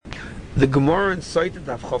The Gemara incited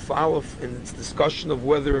Daf Chof Aleph in its discussion of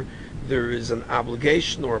whether there is an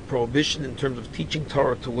obligation or a prohibition in terms of teaching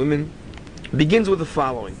Torah to women. It begins with the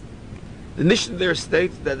following. The Mishnah there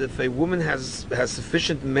states that if a woman has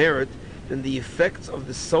sufficient merit, then the effects of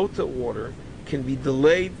the sota order can be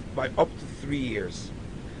delayed by up to 3 years.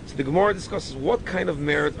 So the Gemara discusses what kind of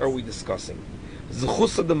merit are we discussing.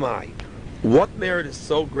 Zechusa demai. What merit is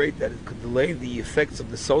so great that it could delay the effects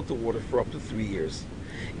of the sota order for up to 3 years?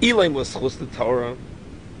 Elaim was chus the Torah.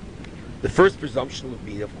 The first presumption would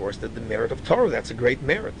be, of course, that the merit of Torah, that's a great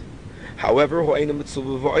merit. However,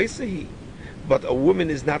 but a woman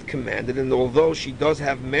is not commanded, and although she does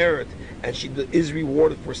have merit and she is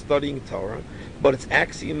rewarded for studying Torah, but it's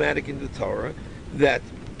axiomatic in the Torah that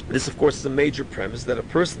this, of course, is a major premise, that a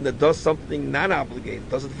person that does something not obligated,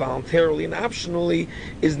 does it voluntarily and optionally,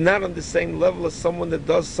 is not on the same level as someone that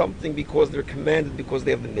does something because they're commanded, because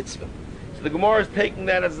they have the mitzvah. So the Gemara is taking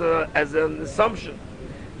that as an assumption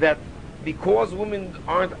that because women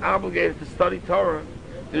aren't obligated to study Torah,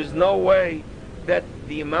 there's no way that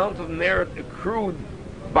the amount of merit accrued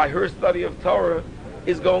by her study of Torah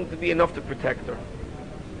is going to be enough to protect her.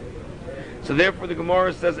 So therefore the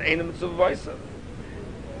Gemara says, Eina mitzvah vaisa.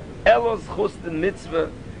 Elos chus the mitzvah,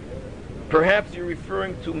 perhaps you're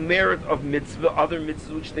referring to merit of mitzvah, other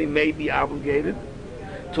mitzvahs which they may be obligated,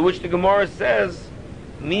 to which the Gemara says,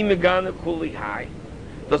 Mi megana kuli hai.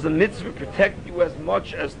 Does a mitzvah protect you as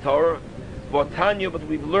much as Torah? V'atanya, but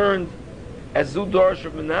we've learned, as Zudar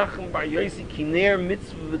of Menachem Bar Yosi Kiner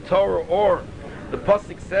mitzvah v'Torah, or the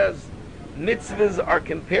pasuk says, mitzvahs are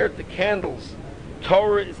compared to candles.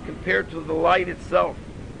 Torah is compared to the light itself.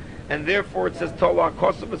 And therefore it says, Torah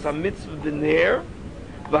kosovas ha mitzvah v'ner,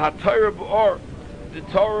 v'ha-Torah b'or. The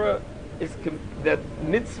Torah is, that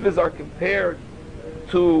mitzvahs are compared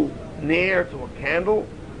to ner, to a candle.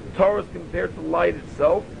 Torah is compared to light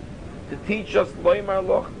itself, to teach us loymar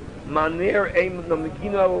loch maner ein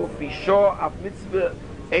namegina al fisha af mitzvah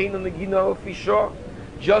ein namegina al fisha.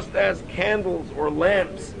 Just as candles or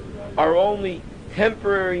lamps are only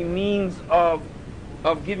temporary means of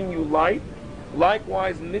giving you light,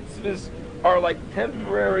 likewise mitzvahs are like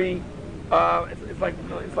temporary. It's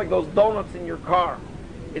like those donuts in your car.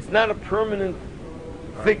 It's not a permanent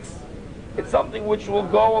fix. It's something which will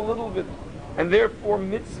go a little bit, and therefore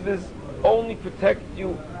mitzvahs only protect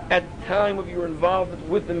you at the time of your involvement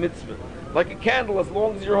with the mitzvah. Like a candle, as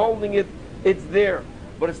long as you're holding it, it's there.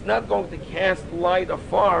 But it's not going to cast light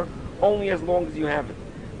afar, only as long as you have it.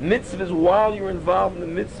 Mitzvahs, while you're involved in the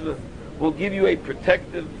mitzvah, will give you a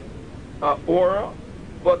protective aura,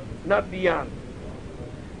 but not beyond.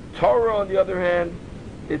 Torah, on the other hand,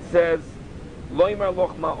 it says, Loymar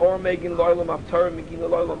loch ma'or megin lo'olam av Torah megin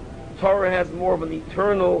lo'olam. Torah has more of an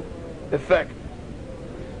eternal effect.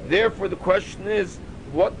 Therefore, the question is,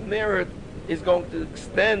 what merit is going to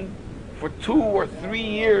extend for 2 or 3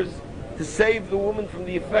 years to save the woman from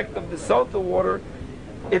the effect of the sota water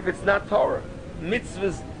if it's not Torah?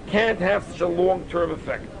 Mitzvahs can't have such a long-term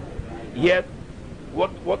effect. Yet,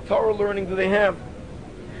 what Torah learning do they have?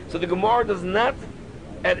 So the Gemara does not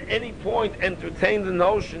at any point entertain the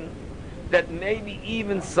notion that maybe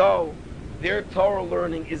even so their Torah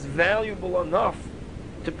learning is valuable enough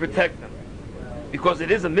to protect them. Because it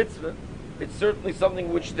is a mitzvah, it's certainly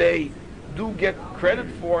something which they do get credit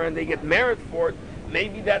for and they get merit for it.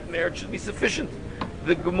 Maybe that merit should be sufficient.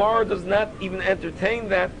 The Gemara does not even entertain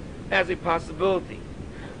that as a possibility.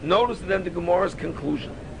 Notice then the Gemara's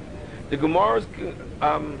conclusion. The Gemara's,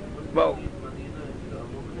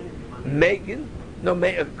 Megan,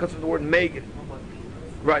 because of the word Megan.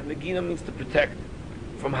 Right, Megina means to protect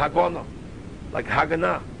from Hagana, like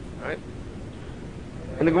Haganah, right?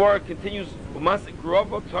 And the Gemara continues, Umasik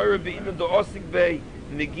Rava Torah be'idna do osik be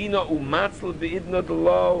Megina umatzl be'idna do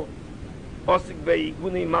lo osik be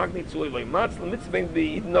igune magnet tzulei loy matzl mitzvah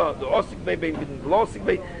be'idna do osik be be'idna do osik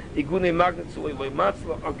be igune magnet tzulei loy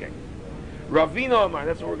matzl. Okay. Ravina Amar,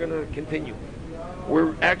 that's what we're going to continue.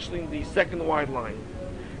 We're actually in the second wide line.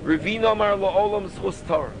 Ravina Amar la'olam schus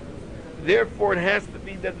Torah. Therefore, it has to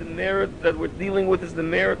be that the merit that we're dealing with is the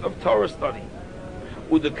merit of Torah study.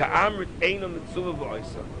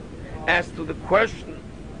 As to the question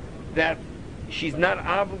that she's not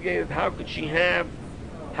obligated, how could she have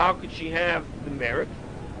the merit?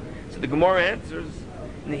 So the Gemara answers,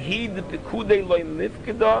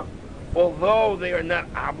 although they are not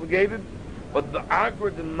obligated, but the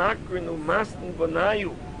agra, the makrin, umastin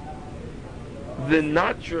banayu, the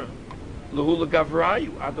natra, Lahula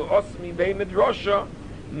Gavrayu, Ado Osmi Bei Midrasha,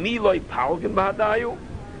 Miloi Palgan Bahadayu,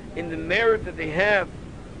 in the merit that they have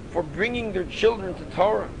for bringing their children to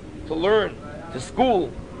Torah, to learn, to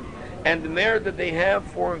school. and the merit that they have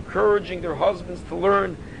for encouraging their husbands to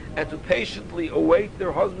learn and to patiently await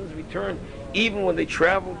their husband's return, even when they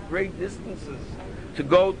travel great distances to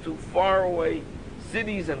go to faraway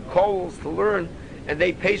cities and kollels to learn, and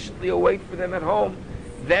they patiently await for them at home,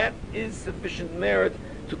 that is sufficient merit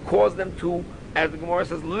to cause them to, as the Gemara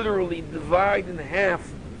says, literally divide in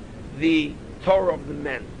half the Torah of the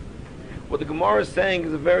men. What the Gemara is saying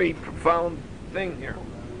is a very profound thing here.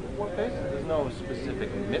 What basis? There's no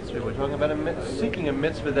specific mitzvah. We're talking about seeking a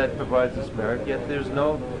mitzvah that provides this merit, yet there's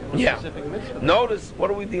no specific mitzvah. Notice, what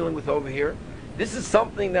are we dealing with over here? This is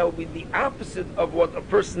something that would be the opposite of what a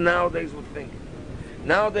person nowadays would think.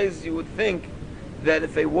 Nowadays you would think that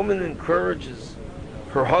if a woman encourages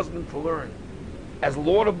her husband to learn, as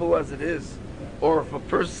laudable as it is, or if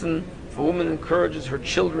a woman encourages her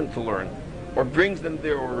children to learn, or brings them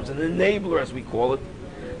there, or is an enabler as we call it,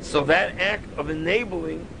 so that act of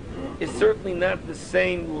enabling is certainly not the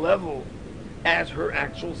same level as her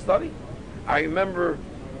actual study. I remember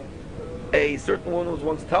a certain woman was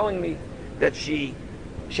once telling me that she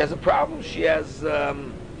has a problem. She has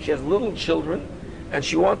little children, and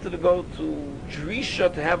she wanted to go to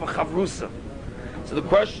Drisha to have a chavrusa. So the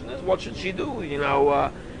question is, what should she do?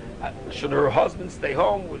 Should her husband stay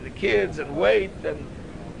home with the kids and wait and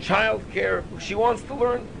child care? She wants to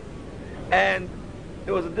learn. And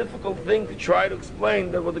it was a difficult thing to try to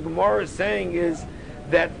explain that what the Gemara is saying is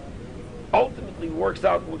that ultimately works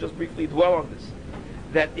out, we'll just briefly dwell on this,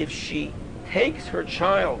 that if she takes her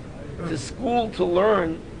child to school to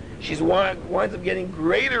learn, she winds up getting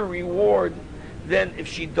greater reward than if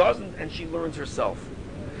she doesn't and she learns herself.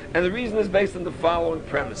 And the reason is based on the following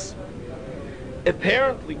premise.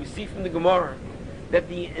 Apparently, we see from the Gemara that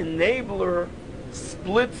the enabler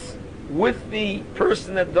splits with the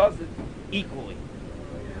person that does it equally.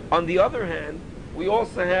 On the other hand, we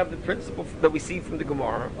also have the principle that we see from the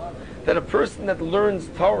Gemara that a person that learns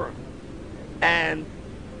Torah, and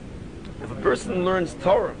if a person learns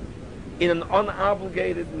Torah in an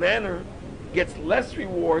unobligated manner, gets less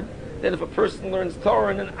reward than if a person learns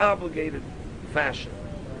Torah in an obligated fashion.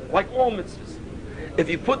 Like all mitzvahs. If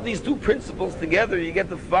you put these two principles together, you get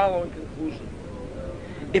the following conclusion.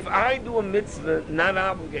 If I do a mitzvah not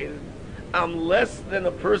obligated, I'm less than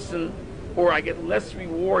a person, or I get less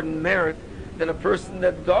reward and merit than a person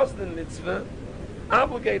that does the mitzvah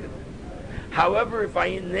obligated. However, if I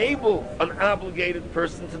enable an obligated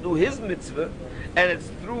person to do his mitzvah, and it's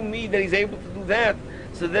through me that he's able to do that,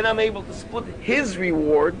 so then I'm able to split his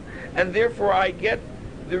reward, and therefore I get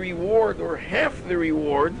the reward, or half the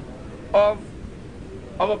reward, of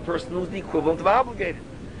a person who's the equivalent of obligated.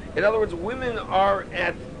 In other words, women are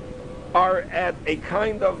at a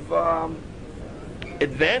kind of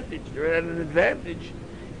advantage. They're at an advantage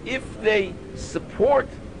if they support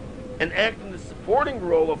and act in the supporting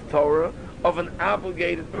role of Torah of an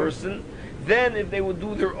obligated person than if they would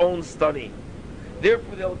do their own study.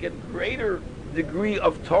 Therefore, they'll get greater degree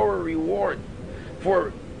of Torah reward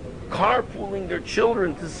for carpooling their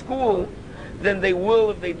children to school than they will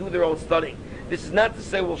if they do their own studying. This is not to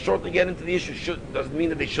say, we'll shortly get into the issue, doesn't mean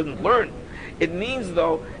that they shouldn't learn. It means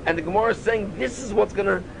though, and the Gemara is saying this is what's going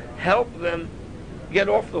to help them get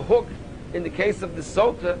off the hook in the case of the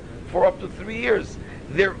Sota for up to 3 years.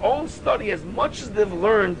 Their own study, as much as they've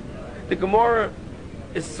learned, the Gemara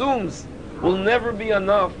assumes will never be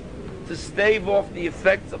enough to stave off the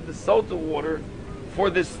effects of the Sota water for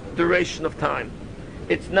this duration of time.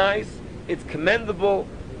 It's nice, it's commendable,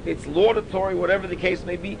 it's laudatory, whatever the case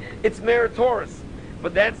may be, it's meritorious,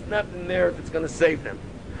 but that's not the merit that's going to save them.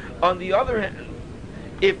 On the other hand,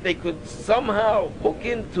 if they could somehow hook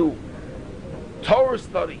into Torah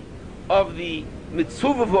study of the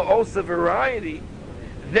Mitzvah V'osa variety,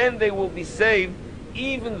 then they will be saved,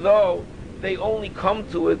 even though they only come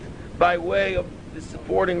to it by way of the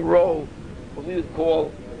supporting role, what we would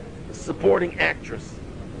call the supporting actress.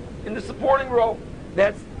 In the supporting role,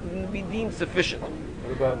 that's be deemed sufficient.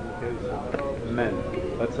 What about in the case of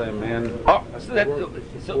men? Let's say a man.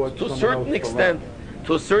 To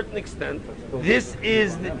a certain extent, this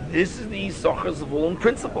is the Issur Zvulun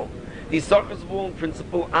principle. The Issur Zvulun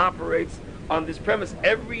principle operates on this premise.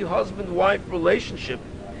 Every husband-wife relationship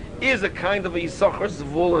is a kind of a Issur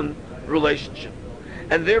Zvulun relationship,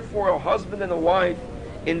 and therefore a husband and a wife,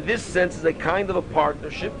 in this sense, is a kind of a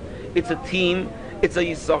partnership. It's a team. It's a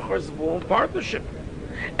Issur Zvulun partnership.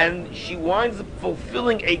 And she winds up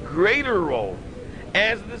fulfilling a greater role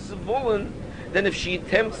as the Zvulun than if she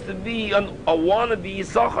attempts to be a wannabe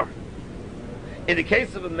Yisachar. In the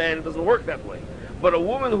case of a man, it doesn't work that way. But a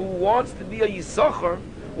woman who wants to be a Yisachar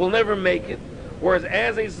will never make it, whereas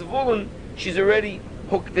as a Zvulun, she's already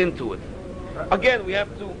hooked into it. Again, we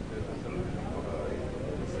have to...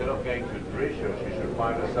 instead of getting to Drisha, she should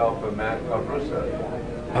find herself a man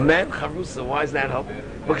chavrusa. A man chavrusa, why does that help?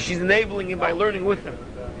 Because she's enabling him by learning with him.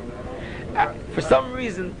 For some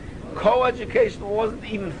reason, co-education wasn't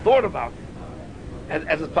even thought about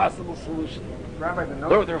as a possible solution. Rabbi,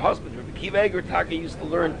 Learn with her husband. Rabbi Akiva Eger Taka used to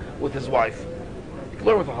learn with his wife. You can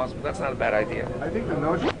learn with a husband. That's not a bad idea. I think the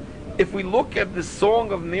notion. If we look at the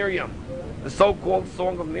Song of Miriam, the so-called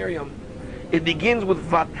Song of Miriam, it begins with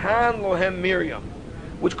Vatan Lohem Miriam,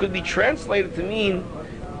 which could be translated to mean,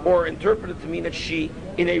 or interpreted to mean, that she,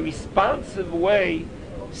 in a responsive way,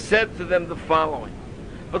 said to them the following.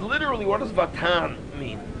 But literally, what does Vatan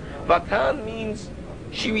mean? Vatan means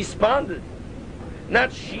she responded.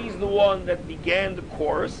 Not she's the one that began the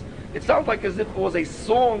chorus. It sounds like as if it was a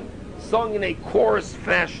song sung in a chorus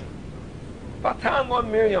fashion. Vatan Lo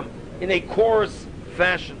Miriam, in a chorus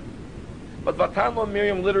fashion. But Vatan Lo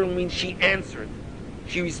Miriam literally means she answered.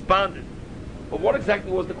 She responded. But what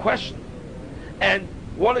exactly was the question? And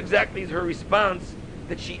what exactly is her response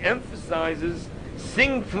that she emphasizes?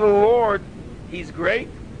 Sing to the Lord, He's great.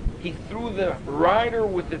 He threw the rider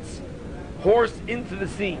with its horse into the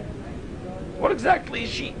sea. What exactly is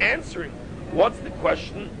she answering? What's the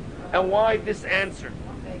question? And why this answer?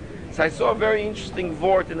 So I saw a very interesting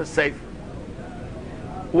vort in a sefer.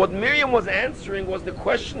 What Miriam was answering was the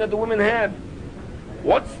question that the women had.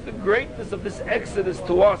 What's the greatness of this exodus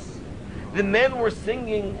to us? The men were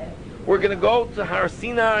singing, we're going to go to Har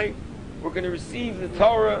Sinai, we're going to receive the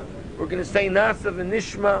Torah, we're going to say Na'asa and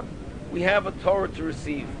Nishmah, we have a Torah to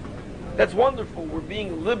receive. That's wonderful. We're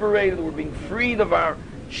being liberated, we're being freed of our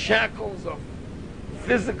shackles of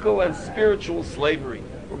physical and spiritual slavery.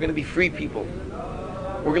 We're going to be free people.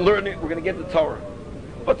 We're going to learn it, we're going to get the Torah.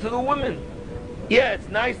 But to the women, yeah, it's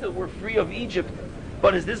nice that we're free of Egypt,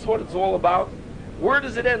 but is this what it's all about? Where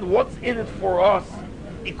does it end? What's in it for us,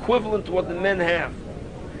 equivalent to what the men have?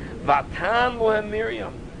 Vatan Lohem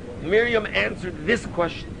Miriam. Miriam answered this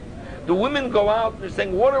question. The women go out and they're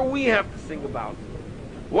saying, what do we have to sing about?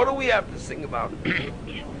 What do we have to sing about?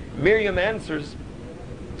 Miriam answers,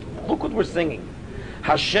 look what we're singing.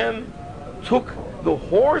 Hashem took the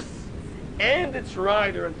horse and its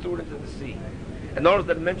rider and threw it into the sea. And notice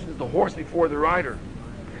that it mentions the horse before the rider.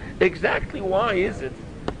 Exactly why is it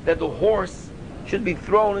that the horse should be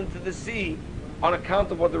thrown into the sea on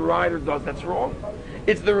account of what the rider does? That's wrong.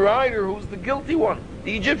 It's the rider who's the guilty one,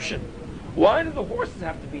 the Egyptian. Why did the horses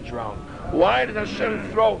have to be drowned? Why did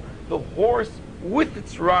Hashem throw the horse with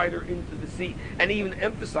its rider into the sea? And he even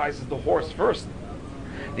emphasizes the horse first.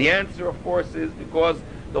 The answer, of course, is because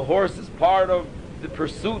the horse is part of the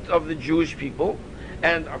pursuit of the Jewish people.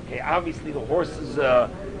 And okay, obviously the horse is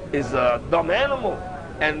a dumb animal,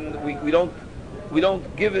 and we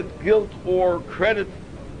don't give it guilt or credit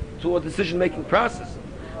to a decision-making process.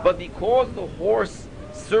 But because the horse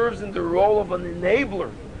serves in the role of an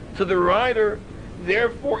enabler to the rider,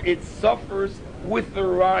 therefore it suffers with the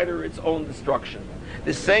rider its own destruction.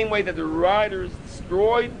 The same way that the rider is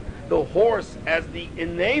destroyed, the horse as the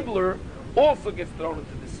enabler also gets thrown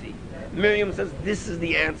into the sea. Miriam says this is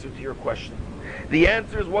the answer to your question. The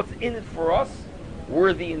answer is what's in it for us?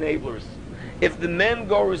 We're the enablers. If the men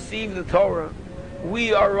go receive the Torah,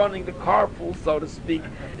 we are running the carpool, so to speak.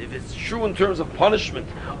 If it's true in terms of punishment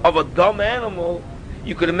of a dumb animal,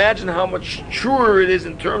 you could imagine how much truer it is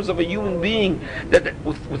in terms of a human being that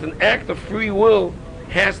with an act of free will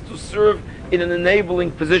has to serve in an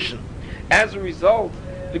enabling position. As a result,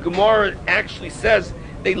 the Gemara actually says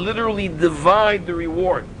they literally divide the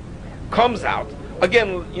reward. Comes out.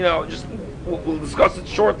 Again, we'll discuss it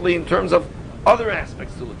shortly in terms of other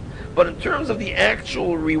aspects to it. But in terms of the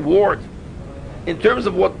actual reward, in terms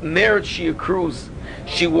of what merit she accrues,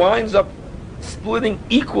 she winds up splitting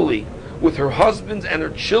equally with her husbands and her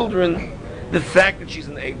children the fact that she's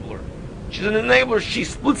an enabler. She's an enabler, she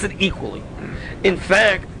splits it equally. In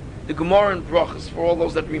fact, the Gemara in Brachas, for all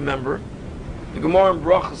those that remember, the Gemara in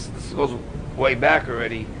Brachas, this goes way back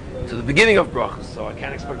already, to the beginning of Brachas, so I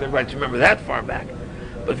can't expect everybody to remember that far back.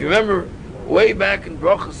 But if you remember, way back in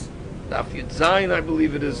Brachas, Daf Yud Zayin, I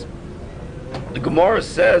believe it is, the Gemara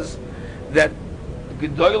says that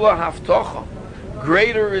Gedolah Haftocha,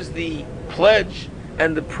 greater is the pledge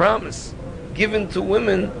and the promise given to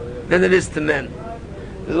women than it is to men.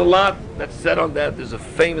 There's a lot that's said on that. There's a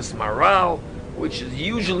famous maral, which is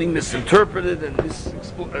usually misinterpreted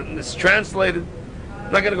and mistranslated.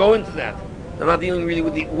 I'm not going to go into that. I'm not dealing really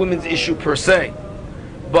with the women's issue per se.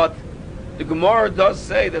 But the Gemara does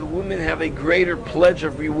say that women have a greater pledge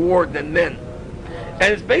of reward than men.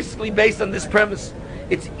 And it's basically based on this premise.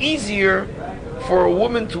 It's easier for a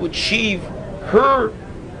woman to achieve her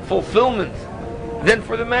fulfillment than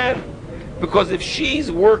for the man. Because if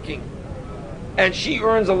she's working and she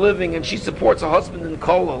earns a living and she supports a husband in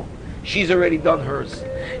kollel, she's already done hers.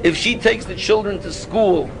 If she takes the children to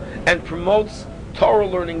school and promotes Torah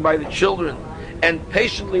learning by the children and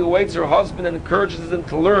patiently awaits her husband and encourages them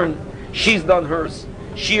to learn, she's done hers.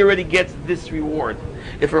 She already gets this reward.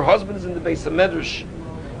 If her husband is in the Bais Medrash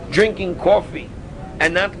drinking coffee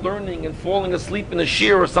and not learning and falling asleep in a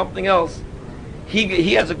shiur or something else,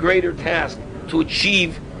 he has a greater task to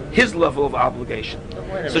achieve his level of obligation.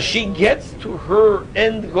 So she gets to her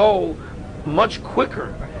end goal much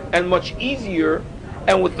quicker and much easier,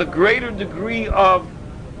 and with a greater degree of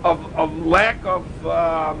lack of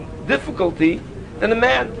difficulty than a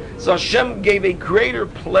man. So Hashem gave a greater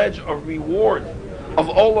pledge of reward of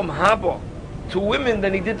olam haba to women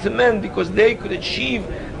than He did to men, because they could achieve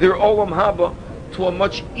their olam haba to a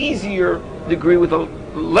much easier degree with a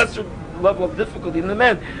lesser level of difficulty than the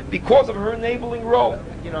man, because of her enabling role.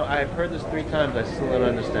 You know, I've heard this 3 times. I still don't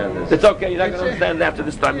understand this. It's okay. You're not going to understand after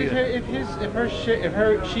this time either.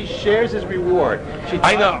 If she shares his reward, she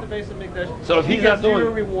I know. The base of Mikdash, So if he's not doing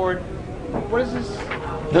zero reward, what is this?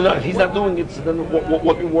 No. If he's not doing it, so then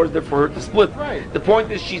what reward is there for her to split? Right. The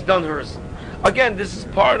point is, she's done hers. Again, this is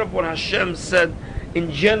part of what Hashem said.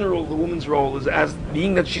 In general, the woman's role is, as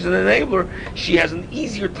being that she's an enabler, she has an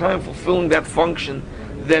easier time fulfilling that function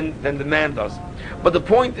than the man does. But the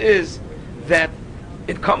point is that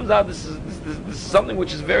it comes out, this is something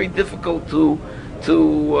which is very difficult to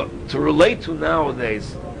relate to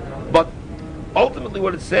nowadays. But ultimately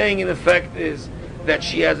what it's saying in effect is that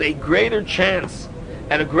she has a greater chance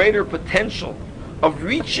and a greater potential of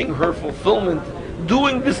reaching her fulfillment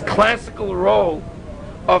doing this classical role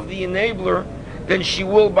of the enabler than she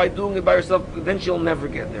will by doing it by herself. Then she'll never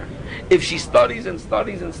get there. If she studies and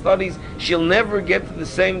studies and studies, she'll never get to the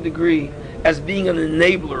same degree as being an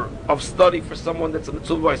enabler of study for someone that's a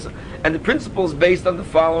mitzvah. And the principle is based on the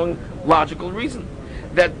following logical reason: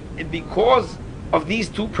 that because of these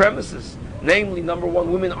 2 premises, namely, number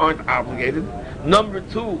 1, women aren't obligated; number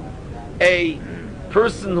 2, a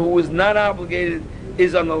person who is not obligated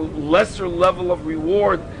is on a lesser level of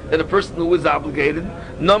reward than a person who is obligated;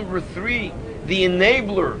 number 3, the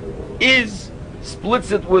enabler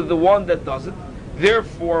splits it with the one that does it.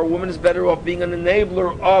 Therefore, a woman is better off being an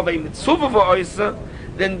enabler of a mitzvah v'oisa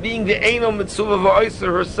than being the eino mitzvah v'oisa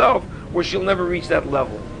herself, where she'll never reach that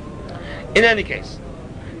level. In any case,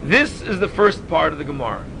 this is the first part of the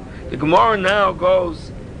Gemara. The Gemara now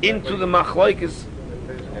goes into the machlokes.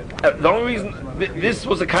 The only reason this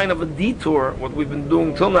was a kind of a detour, what we've been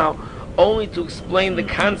doing till now, only to explain the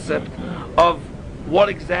concept of what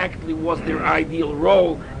exactly was their ideal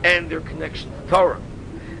role and their connection to Torah.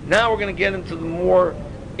 Now we're going to get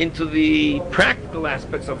into the practical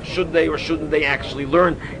aspects of should they or shouldn't they actually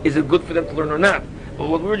learn. Is it good for them to learn or not? But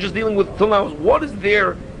what we were just dealing with till now is what is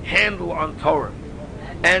their handle on Torah.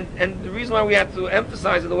 And the reason why we had to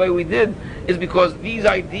emphasize it the way we did is because these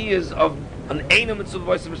ideas of an eino mitzvah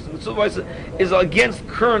versus mitzvah is against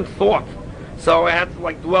current thought. So I had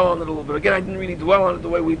to dwell on it a little bit. Again, I didn't really dwell on it the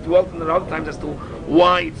way we dwelt on it other times as to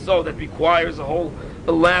why it's so. That requires a whole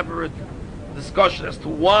elaborate discussion as to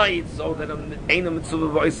why it's so that an eino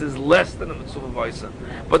mitzvah is less than a mitzvah.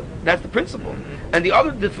 But that's the principle. And the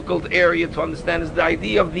other difficult area to understand is the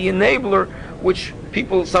idea of the enabler, which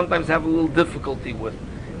people sometimes have a little difficulty with.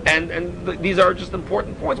 And these are just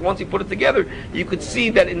important points. Once you put it together, you could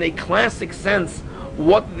see that in a classic sense,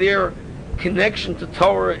 what their connection to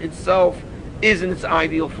Torah itself is in its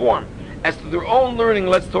ideal form. As to their own learning,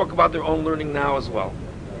 let's talk about their own learning now as well.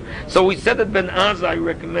 So we said that Ben Azai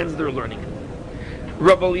recommends their learning.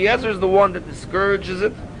 Rabbi Eliezer is the one that discourages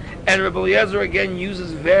it, and Rabbi Eliezer again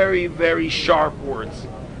uses very, very sharp words.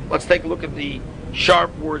 Let's take a look at the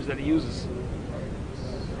sharp words that he uses.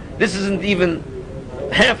 This isn't even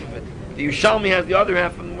half of it. The Yerushalmi has the other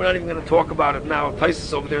half, and we're not even going to talk about it now.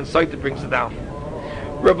 Taisus over there in Saita brings it down.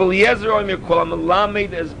 Rabbi Eliezer Omer Kol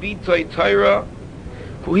HaMelamed Es Bitoy Torah,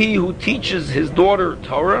 he who teaches his daughter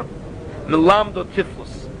Torah, Melamdo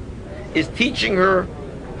Tiflus, is teaching her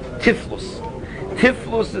Tiflus.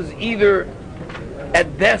 Tiflus is either,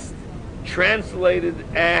 at best, translated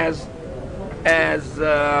as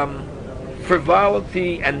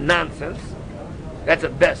frivolity and nonsense. That's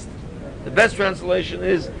at best. The best translation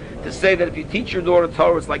is to say that if you teach your daughter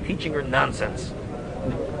Torah, it's like teaching her nonsense,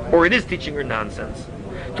 or it is teaching her nonsense.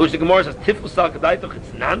 To which the Gemara says, Tiflus al kadaitoch,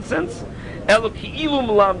 it's nonsense. Elo ki ilu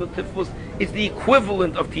melamdo tiflus is the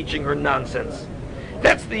equivalent of teaching her nonsense.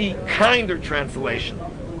 That's the kinder translation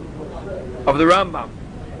of the Rambam.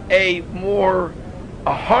 A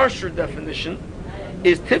harsher definition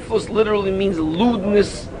is Tiflus literally means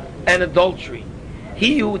lewdness and adultery.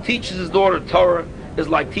 He who teaches his daughter Torah is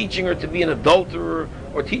like teaching her to be an adulterer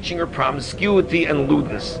or teaching her promiscuity and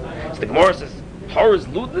lewdness. So the Gemara says, Torah is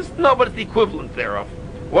lewdness? No, but it's the equivalent thereof.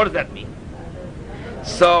 What does that mean?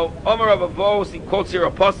 So, Omar of Avos, he quotes here a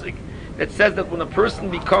pasuk that says that when a person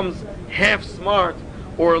becomes half smart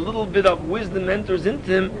or a little bit of wisdom enters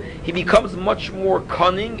into him, he becomes much more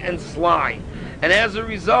cunning and sly. And as a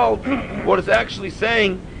result, what it's actually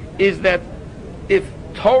saying is that if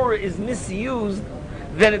Torah is misused,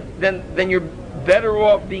 then you're better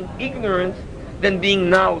off being ignorant than being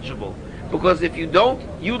knowledgeable. Because if you don't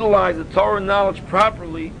utilize the Torah knowledge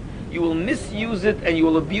properly, you will misuse it and you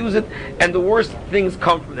will abuse it, and the worst things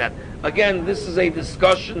come from that. Again, this is a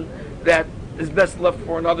discussion that is best left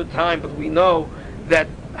for another time, but we know that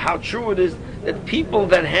how true it is that people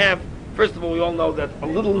that have, first of all, we all know that a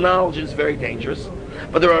little knowledge is very dangerous,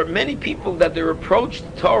 but there are many people that their approach to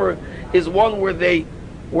Torah is one where they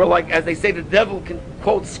were like, as they say, the devil can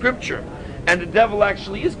quote scripture, and the devil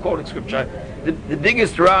actually is quoting scripture. The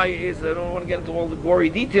biggest raya is, I don't want to get into all the gory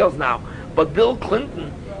details now, but Bill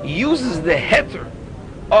Clinton uses the heter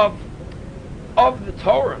of the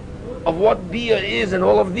Torah, of what Bia is and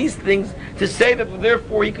all of these things, to say that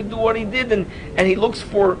therefore he could do what he did, and he looks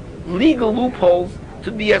for legal loopholes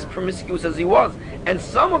to be as promiscuous as he was. And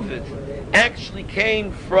some of it actually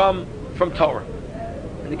came from Torah.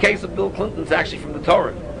 In the case of Bill Clinton, it's actually from the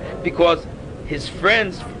Torah, because his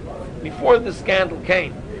friends, before the scandal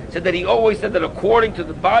came, said that he always said that according to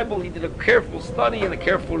the Bible, he did a careful study and a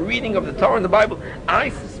careful reading of the Torah and the Bible. I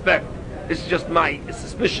suspect, this is just my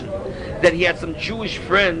suspicion, that he had some Jewish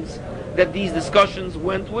friends that these discussions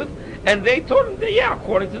went with, and they told him that, yeah,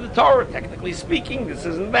 according to the Torah, technically speaking, this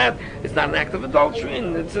isn't that, it's not an act of adultery,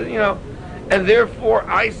 and it's, and therefore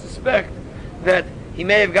I suspect that he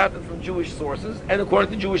may have gotten it from Jewish sources, and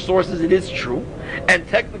according to Jewish sources it is true, and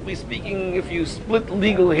technically speaking, if you split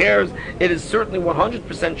legal hairs, it is certainly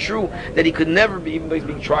 100% true that he could never be, even though he's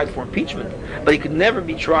being tried for impeachment, but he could never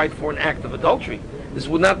be tried for an act of adultery. This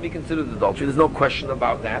would not be considered adultery, there's no question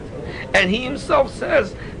about that. And he himself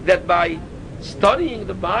says that by studying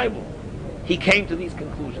the Bible, he came to these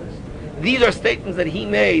conclusions. These are statements that he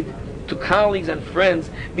made to colleagues and friends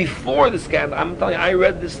before the scandal. I'm telling you, I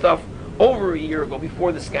read this stuff over a year ago,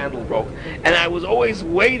 before the scandal broke, and I was always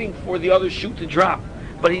waiting for the other shoe to drop.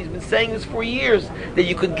 But he's been saying this for years, that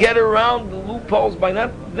you could get around the loopholes by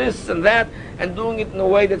not this and that, and doing it in a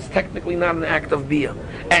way that's technically not an act of bia.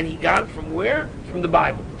 And he got it from where? From the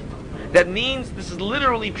Bible. That means, this is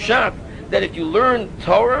literally pshat, that if you learn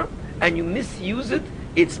Torah and you misuse it,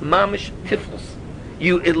 it's mamish tiflus.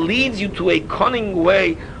 It leads you to a cunning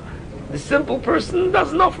way. The simple person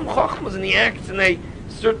doesn't know from Chochmas, and he acts in a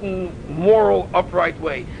certain moral, upright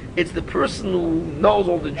way. It's the person who knows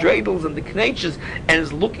all the dreidels and the knetches and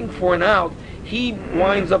is looking for an out. He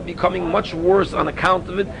winds up becoming much worse on account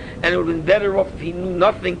of it, and it would have been better off if he knew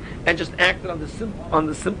nothing and just acted on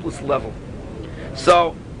the simplest level.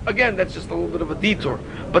 So, again, that's just a little bit of a detour.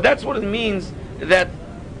 But that's what it means that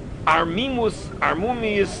harmonize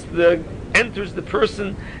enters the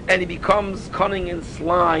person, and he becomes cunning and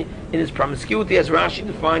sly in his promiscuity. As Rashi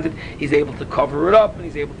defines it, he's able to cover it up, and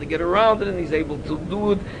he's able to get around it, and he's able to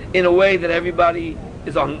do it in a way that everybody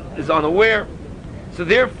is unaware. So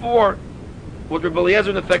therefore, what Rabbi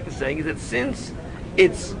Eliezer in effect is saying is that since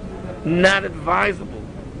it's not advisable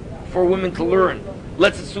for women to learn,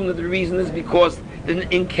 let's assume that the reason is because they're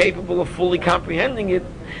incapable of fully comprehending it,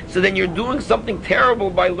 so then you're doing something terrible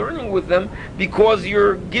by learning with them, because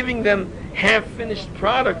you're giving them half-finished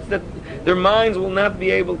products that their minds will not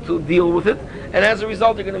be able to deal with it, and as a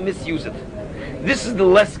result they're going to misuse it. This is the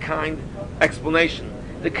less kind explanation.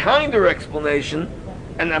 The kinder explanation,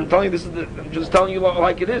 and I'm telling you I'm just telling you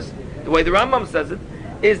like it is, the way the Rambam says it,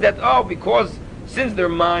 is that, because since their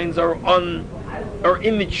minds are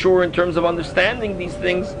immature in terms of understanding these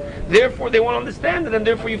things, therefore they won't understand it, and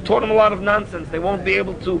therefore you've taught them a lot of nonsense. They won't be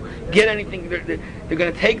able to get anything. They're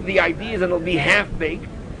going to take the ideas and they'll be half-baked,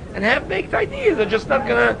 and half-baked ideas are just not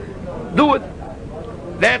going to do it.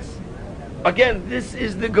 That's, again, this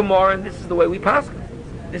is the Gemara, and this is the way we pass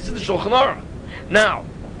it. This is the Shulchan Aruch. Now,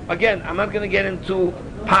 again, I'm not going to get into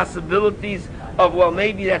possibilities of, well,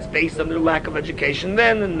 maybe that's based on their lack of education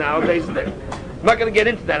then, and nowadays I'm not going to get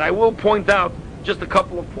into that. I will point out just a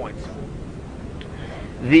couple of points.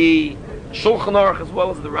 The Shulchan Aruch, as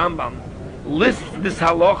well as the Rambam, lists this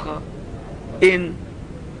halacha in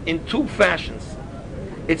two fashions.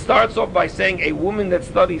 It starts off by saying a woman that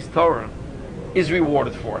studies Torah is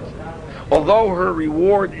rewarded for it. Although her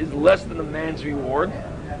reward is less than a man's reward,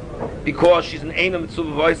 because she's an Eina Mitzvah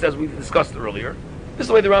Voice, as we've discussed earlier. This is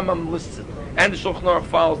the way the Rambam lists it. And the Shulchan Aruch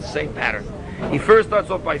follows the same pattern. He first starts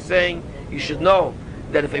off by saying, you should know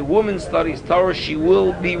that if a woman studies Torah, she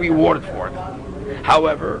will be rewarded for it.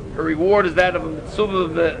 However, her reward is that of an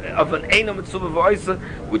Eino Mitzvah V'Oisa,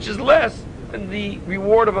 which is less than the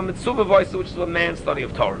reward of a Mitzvah V'Oisa, which is a man's study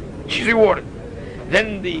of Torah. She's rewarded. Then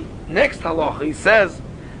in the next halacha, he says,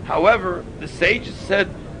 however, the sages said,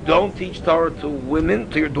 don't teach Torah to women,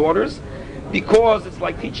 to your daughters, because it's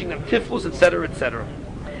like teaching them tiflus, etc., etc.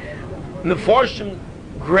 Mefarshim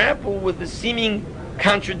grapple with the seeming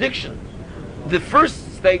contradiction. The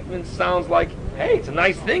first statement sounds like, hey, it's a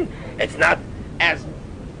nice thing. It's not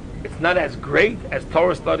as great as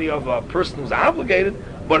Torah study of a person who's obligated,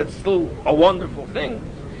 but it's still a wonderful thing.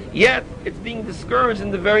 Yet it's being discouraged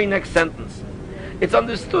in the very next sentence. It's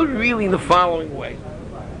understood really in the following way.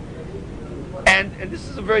 And this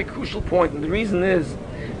is a very crucial point, and the reason is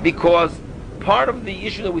because part of the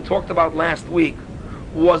issue that we talked about last week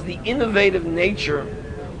was the innovative nature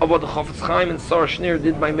of what the Chofetz Chaim and Sarah Schneer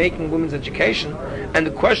did by making women's education, and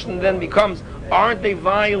the question then becomes, aren't they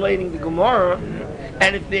violating the Gemara?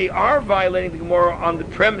 And if they are violating the Gemara on the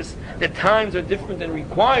premise that times are different and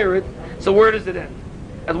require it, so where does it end?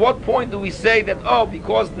 At what point do we say that,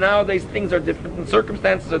 because nowadays things are different and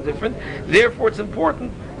circumstances are different, therefore it's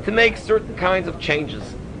important to make certain kinds of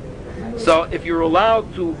changes? So if you're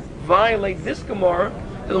allowed to violate this Gemara,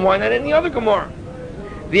 then why not any other Gemara?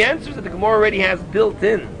 The answer is that the Gemara already has built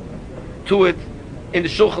in to it, in the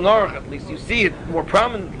Shulchan Aruch at least, you see it more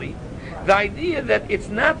prominently, the idea that it's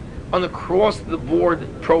not an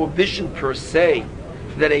across-the-board prohibition per se,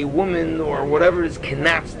 that a woman or whatever it is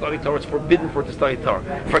cannot study Torah, it's forbidden for her to study Torah.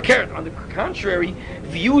 For Keret, on the contrary,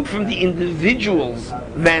 viewed from the individual's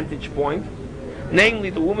vantage point, namely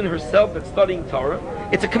the woman herself that's studying Torah,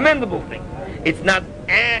 it's a commendable thing. It's not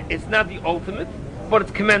the ultimate, but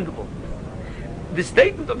it's commendable. The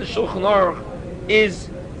statement of the Shulchan Aruch is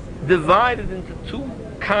divided into two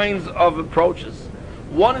kinds of approaches.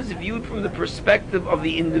 One is viewed from the perspective of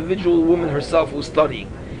the individual woman herself who's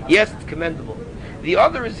studying. Yes, it's commendable. The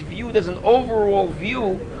other is viewed as an overall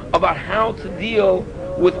view about how to deal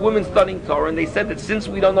with women studying Torah, and they said that since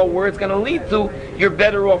we don't know where it's going to lead to, you're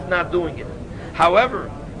better off not doing it.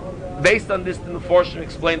 However, based on this, the Mefarshim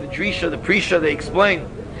explain, the Drisha, the Prisha, they explain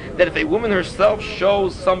that if a woman herself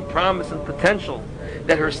shows some promise and potential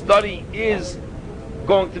that her study is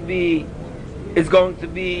going to be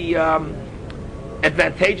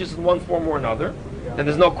advantageous in one form or another, then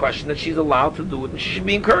there's no question that she's allowed to do it, and she should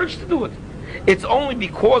be encouraged to do it. It's only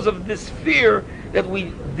because of this fear that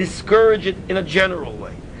we discourage it in a general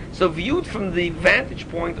way. So viewed from the vantage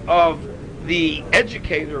point of the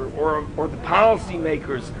educator or the policy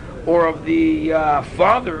makers or of the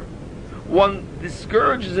father, one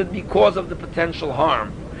discourages it because of the potential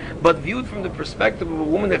harm. But viewed from the perspective of a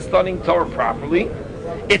woman that's studying Torah properly,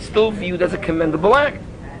 it's still viewed as a commendable act.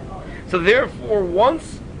 So therefore,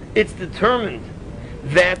 once it's determined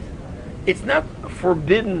that it's not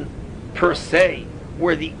forbidden per se,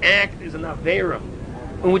 where the act is an avera,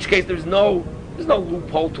 in which case there's no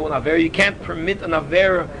loophole to an avera. You can't permit an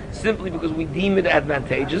avera simply because we deem it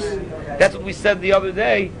advantageous. That's what we said the other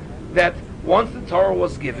day, that once the Torah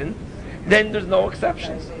was given, then there's no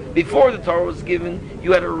exceptions. Before the Torah was given,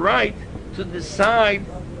 you had a right to decide,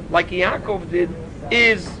 like Yaakov did,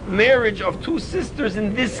 is marriage of two sisters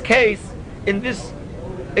in this case, in this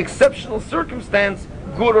exceptional circumstance,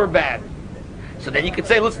 good or bad? So then you could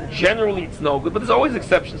say, listen, generally it's no good, but there's always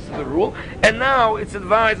exceptions to the rule, and now it's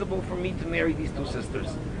advisable for me to marry these two sisters.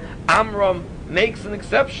 Amram makes an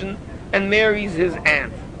exception and marries his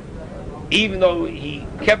aunt. Even though he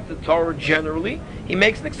kept the Torah generally, he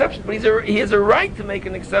makes an exception, but he has a right to make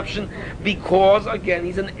an exception because, again,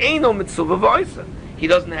 he's an Eino Mitzvah V'Oisa. He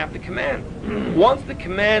doesn't have the command. Once the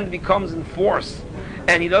command becomes in force,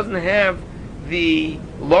 and he doesn't have the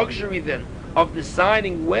luxury then of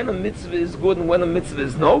deciding when a mitzvah is good and when a mitzvah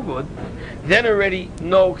is no good, then already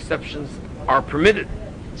no exceptions are permitted.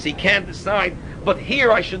 So he can't decide, but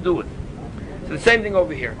here I should do it. So the same thing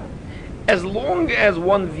over here. As long as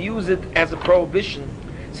one views it as a prohibition,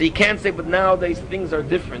 so you can't say, but nowadays things are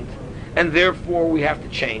different, and therefore we have to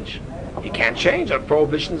change. You can't change. A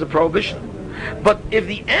prohibition is a prohibition. But if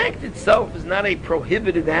the act itself is not a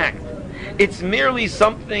prohibited act, it's merely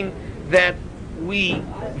something that we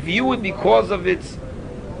view it because of its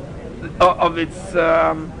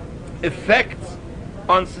effects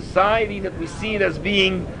on society, that we see it as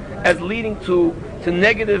leading to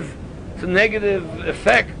negative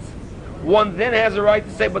effects. One then has a right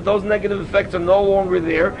to say, but those negative effects are no longer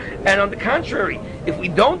there, and on the contrary, if we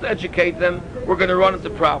don't educate them, we're going to run into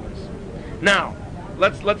problems. Now,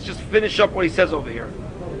 let's just finish up what he says over here,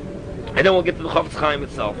 and then we'll get to the Chofetz Chaim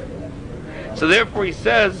itself. So therefore he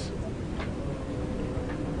says,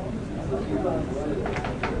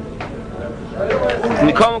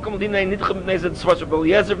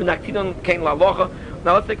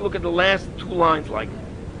 now let's take a look at the last two lines like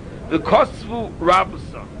the Kosvu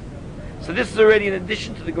Rabusa. So this is already in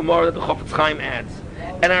addition to the Gemara that the Chofetz Chaim adds.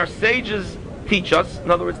 And our sages teach us,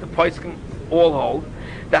 in other words the Poskim all hold,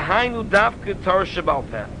 the Hainu Davka Torah Shebal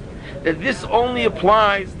Peh, that this only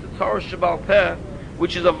applies to Torah Shebal Peh,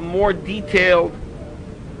 which is of more detailed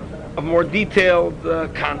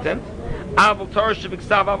content. Aval Torah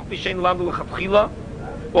Shebiksav Aval Pishein Lamda L'Chatchila,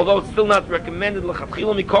 although it's still not recommended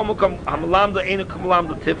L'Chatchila, Mikom Mikom Hamalamda Eina Kum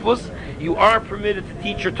Lamda Tiflus, you are permitted to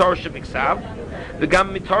teach your Torah Shebiksav, the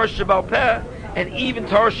Gam Torah Shebal Peh, and even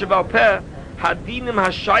Torah Shebal Peh, Hadinim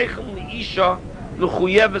Hashaychim Liisha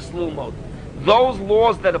L'Chuyeves Lilmod. Those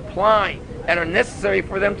laws that apply and are necessary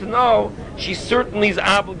for them to know, she certainly is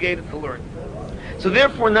obligated to learn. So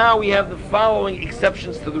therefore now we have the following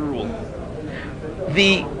exceptions to the rule.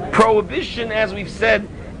 The prohibition, as we've said,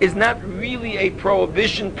 is not really a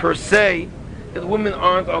prohibition per se, that women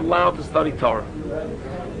aren't allowed to study Torah.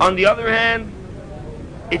 On the other hand,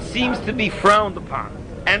 it seems to be frowned upon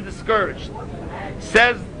and discouraged.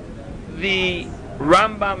 Says the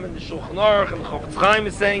Rambam and the Shulchan Aruch and the Chofetz Chaim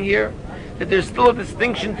is saying here that there's still a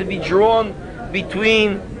distinction to be drawn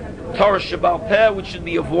between Torah Shebal Peh, which should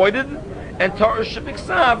be avoided, and Torah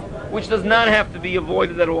Shebiksav, which does not have to be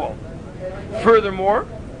avoided at all. Furthermore,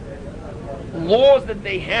 laws that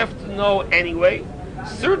they have to know anyway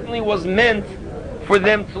certainly was meant for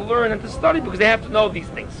them to learn and to study because they have to know these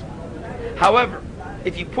things. However,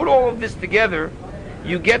 if you put all of this together,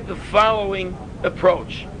 you get the following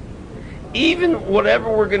approach. Even whatever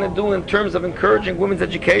we're going to do in terms of encouraging women's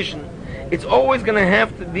education, it's always going to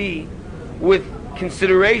have to be with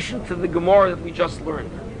consideration to the Gemara that we just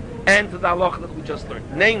learned and to the halacha that we just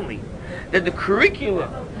learned. Namely, that the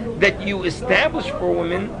curricula that you establish for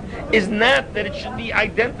women is not that it should be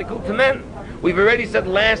identical to men. We've already said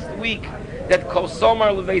last week that Kol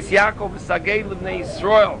Somar Bais Yaakov Sagei Livnei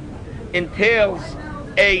Yisrael entails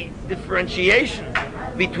a differentiation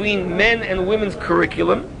between men and women's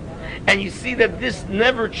curriculum, and you see that this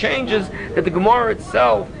never changes, that the Gemara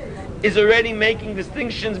itself is already making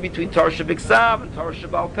distinctions between Torah Shebiksav and Torah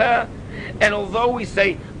Shebal Peh. And although we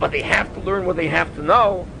say, but they have to learn what they have to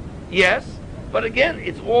know, yes, but again,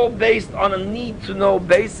 it's all based on a need-to-know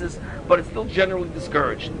basis, but it's still generally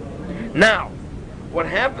discouraged. Now, what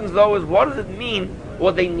happens though is, what does it mean,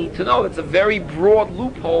 what they need to know? It's a very broad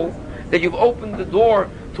loophole that you've opened the door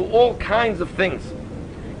to all kinds of things.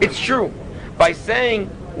 It's true, by saying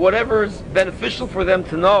whatever is beneficial for them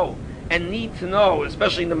to know and need to know,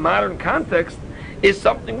 especially in the modern context, is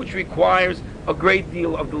something which requires a great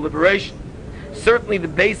deal of deliberation. Certainly the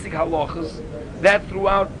basic halachas, that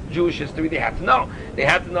throughout Jewish history they had to know. They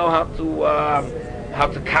had to know how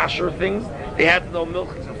to kasher things. They had to know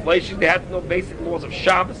milchus and fleishing. They had to know basic laws of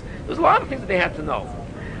Shabbos. There's a lot of things that they had to know.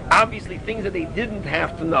 Obviously things that they didn't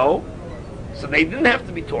have to know, so they didn't have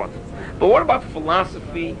to be taught. But what about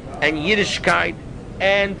philosophy and Yiddishkeit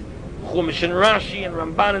and Chumash and Rashi and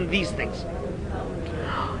Ramban and these things?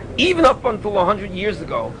 Even up until 100 years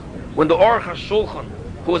ago, when the Aruch HaShulchan,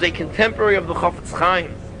 who was a contemporary of the Chofetz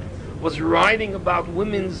Chaim, was writing about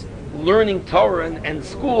women's learning Torah and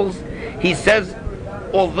schools, he says,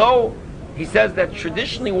 although he says that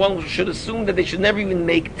traditionally one should assume that they should never even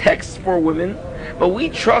make texts for women, but we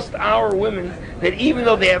trust our women that even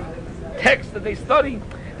though they have texts that they study,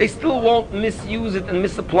 they still won't misuse it and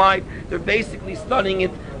misapply it. They're basically studying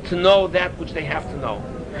it to know that which they have to know.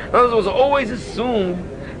 In other words, it was always assumed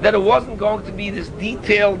that it wasn't going to be this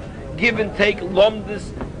detailed give and take,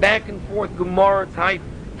 lomdus, back and forth, Gemara type,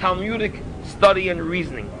 Talmudic study and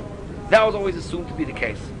reasoning. That was always assumed to be the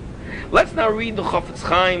case. Let's now read the Chofetz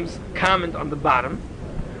Chaim's comment on the bottom,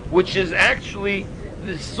 which is actually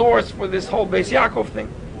the source for this whole Bais Yaakov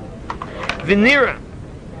thing. Venira,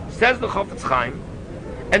 says the Chofetz Chaim,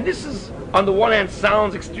 and this is, on the one hand,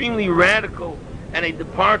 sounds extremely radical and a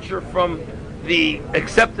departure from the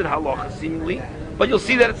accepted halacha, seemingly, but you'll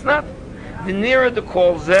see that it's not. Venira de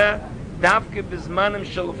kol zeh, davke bizmanim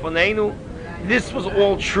shelafonenu. This was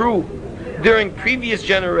all true during previous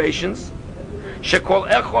generations. Shekol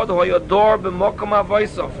echad hoyador b'mokom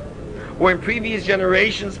avoisov, where in previous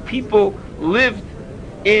generations people lived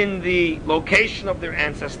in the location of their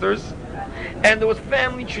ancestors, and there was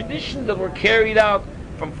family traditions that were carried out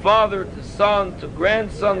from father to son to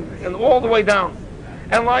grandson and all the way down.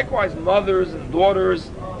 And likewise mothers and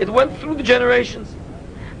daughters, it went through the generations.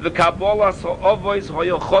 The Kabbalah ha'avois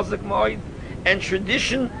hoyo chozek ma'od, and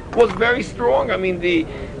tradition was very strong. I mean, the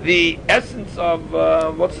the essence of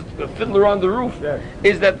the Fiddler on the Roof, Yes.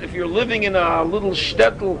 is that if you're living in a little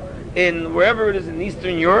shtetl in wherever it is in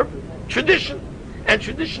Eastern Europe, tradition. And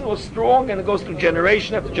tradition was strong, and it goes through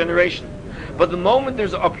generation after generation. But the moment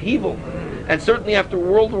there's upheaval, and certainly after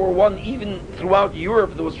World War I, even throughout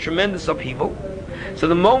Europe, there was tremendous upheaval. So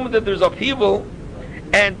the moment that there's upheaval,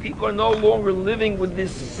 and people are no longer living with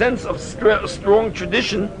this sense of strong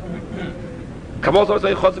tradition,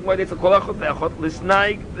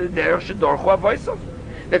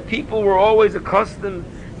 that people were always accustomed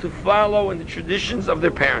to follow in the traditions of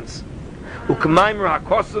their parents.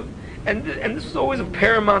 And this is always of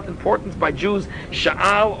paramount importance by Jews.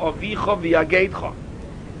 Sha'al avicha v'yageitcha.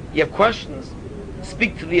 You have questions?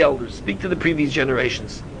 Speak to the elders. Speak to the previous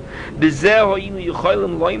generations. Then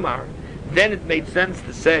it made sense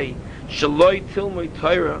to say, Shaloi tilmoi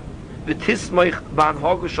Torah v'tismoich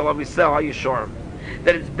b'anhogu shalaviseh ha'yishorim.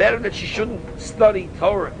 That it's better that she shouldn't study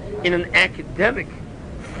Torah in an academic,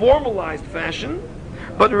 formalized fashion,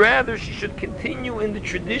 but rather she should continue in the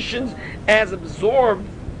traditions as absorbed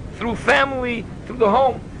through family, through the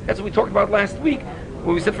home. That's what we talked about last week,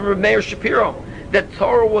 when we said from Rabbi Meir Shapiro, that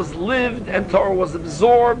Torah was lived, and Torah was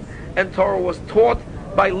absorbed, and Torah was taught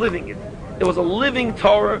by living it. It was a living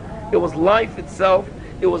Torah, it was life itself,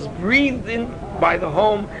 it was breathed in by the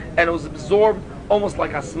home, and it was absorbed almost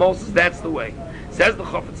like osmosis. That's the way. Says the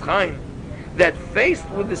Chofetz Chaim, that faced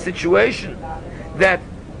with the situation that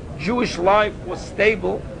Jewish life was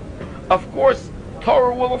stable, of course,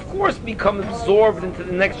 Torah will of course become absorbed into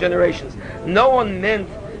the next generations. No one meant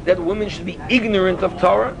that women should be ignorant of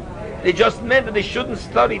Torah. They just meant that they shouldn't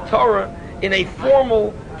study Torah in a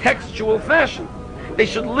formal, textual fashion. They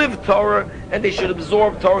should live Torah, and they should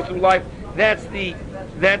absorb Torah through life. That's the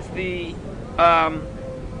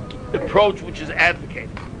approach which is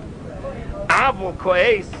advocated. Avol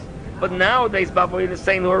koes, but nowadays Bavoyin is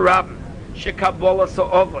saying to her Rabbin, shekabola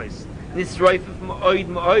so'ovois, nisroifif ma'oid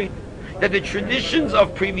ma'oid, that the traditions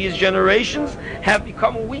of previous generations have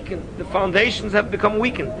become weakened. The foundations have become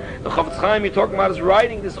weakened. The Chofetz Chaim you're talking about is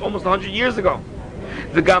writing this almost 100 years ago.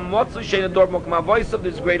 The Gamotzu Sheinador Mokmavoisav,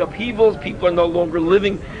 there's great upheavals. People are no longer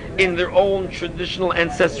living in their own traditional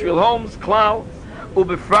ancestral homes. Klal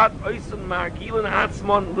Ubefrat Oisan Margilin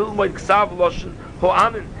Atzmon Lilmoid Ksav Loshin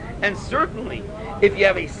Ho'amin. And certainly, if you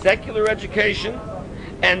have a secular education,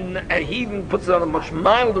 and he even puts it on a much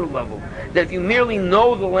milder level, that if you merely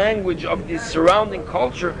know the language of the surrounding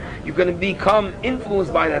culture, you're going to become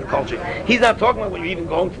influenced by that culture. He's not talking about when you're even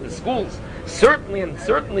going to the schools. Certainly,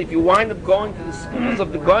 if you wind up going to the schools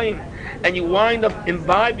of the Goyim, and you wind up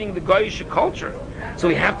imbibing the Goyish culture, so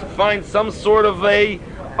we have to find some sort of a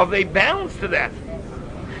balance to that.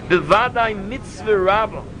 The Vadai Mitzvah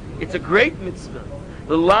Rabbah, it's a great mitzvah.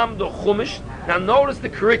 The Lamdo Chumash. Now notice the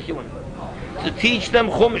curriculum. To teach them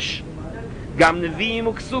Chumash, Gam Nevi'im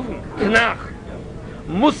Uksuvim, Tanakh,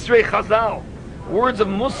 Musrei Chazal, words of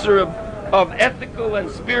Musar, of ethical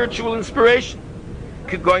and spiritual inspiration.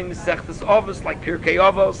 Kegoin Mesechtes Avos, like Pirkei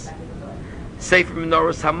Avos, Sefer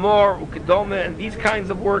Menorahs Hamor, Ukedome, and these kinds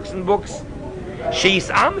of works and books. She's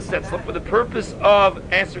Amisetzla, for the purpose of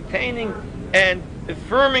ascertaining and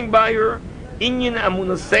affirming by her Inyan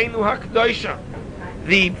Amunaseinu HaKadoisha,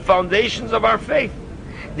 the foundations of our faith.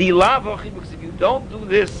 The Lavachi, because if you don't do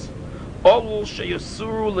this, Olul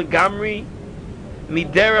Sheyasuru Legamri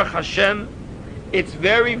Miderech Hashem, it's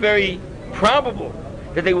very, very probable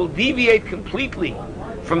that they will deviate completely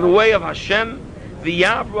from the way of Hashem,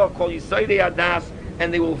 V'yavru al Kol Yisaidei Adas,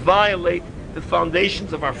 and they will violate the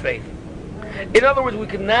foundations of our faith. In other words, we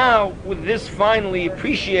can now, with this, finally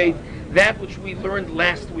appreciate that which we learned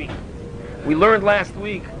last week. We learned last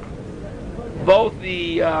week both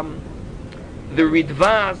the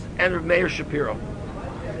Ridvaz and Rav Meir Shapiro.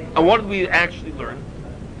 And what did we actually learn?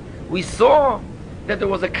 We saw that there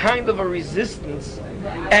was a kind of a resistance,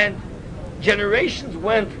 and generations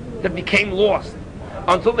went that became lost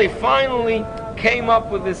until they finally came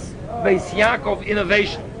up with this Bais Yaakov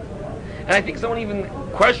innovation. And I think someone even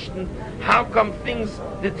questioned how come things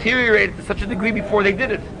deteriorated to such a degree before they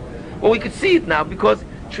did it. Well, we could see it now, because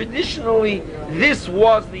traditionally this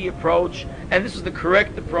was the approach, and this was the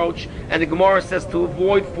correct approach, and the Gemara says to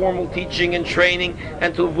avoid formal teaching and training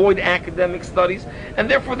and to avoid academic studies, and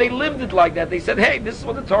therefore they lived it like that. They said, hey, this is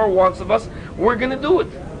what the Torah wants of us, we're going to do it.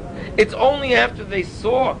 It's only after they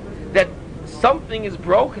saw that something is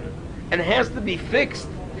broken and has to be fixed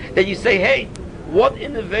that you say, hey, what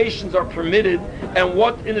innovations are permitted and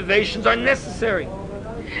what innovations are necessary.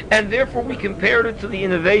 And therefore we compared it to the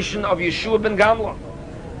innovation of Yeshua ben Gamla.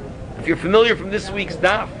 If you're familiar from this week's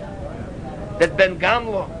daf, that Ben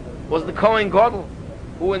Gamla was the Kohen Gadol,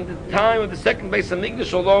 who in the time of the second Bais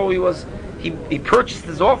Hamikdash, although he purchased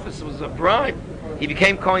his office, it was a bribe, he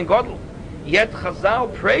became Kohen Gadol. Yet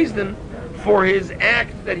Chazal praised him for his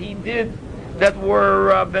act that he did that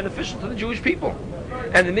were beneficial to the Jewish people.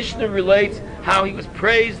 And the Mishnah relates how he was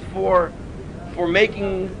praised for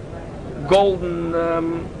making golden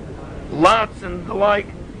lots and the like.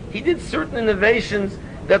 He did certain innovations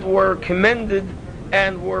that were commended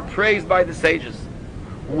and were praised by the sages.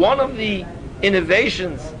 One of the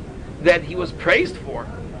innovations that he was praised for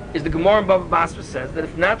is the Gemara in Bava Basra says that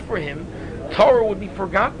if not for him, Torah would be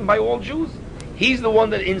forgotten by all Jews. He's the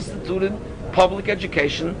one that instituted public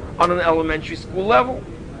education on an elementary school level.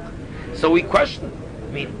 So we question,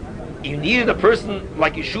 you needed a person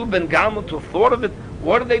like Yeshua ben Gamliel to have thought of it.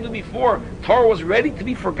 What did they do before? Torah was ready to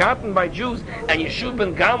be forgotten by Jews, and Yeshua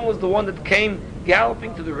ben Gamliel was the one that came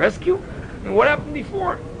galloping to the rescue? And what happened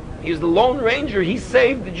before? He was the Lone Ranger. He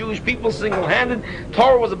saved the Jewish people single-handed.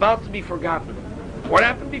 Torah was about to be forgotten. What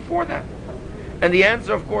happened before that? And the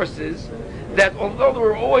answer, of course, is that although there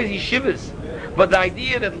were always yeshivas, but the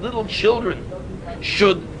idea that little children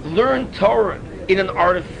should learn Torah in an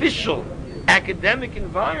artificial academic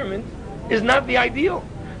environment is not the ideal.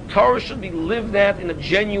 Torah should be lived at in a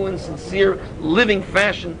genuine, sincere, living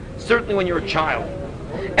fashion, certainly when you're a child.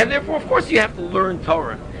 And therefore, of course, you have to learn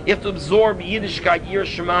Torah. You have to absorb Yiddishkeit, Yir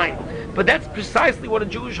Shemayim. But that's precisely what a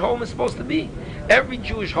Jewish home is supposed to be. Every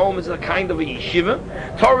Jewish home is a kind of a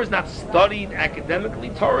yeshiva. Torah is not studied academically.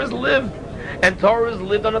 Torah is lived. And Torah is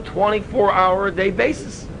lived on a 24-hour-a-day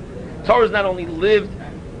basis. Torah is not only lived,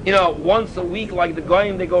 once a week like the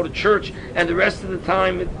Goyim, they go to church, and the rest of the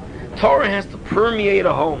time, Torah has to permeate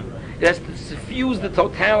a home. It has to suffuse the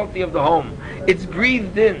totality of the home. It's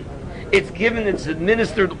breathed in. It's given, it's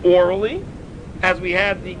administered orally, as we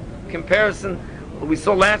had the comparison we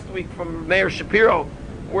saw last week from Meir Shapiro,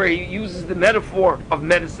 where he uses the metaphor of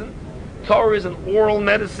medicine. Torah is an oral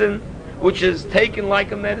medicine, which is taken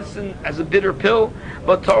like a medicine as a bitter pill,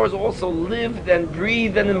 but Torah is also lived and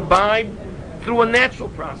breathed and imbibed through a natural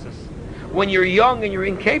process. When you're young and you're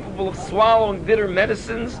incapable of swallowing bitter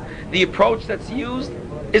medicines, the approach that's used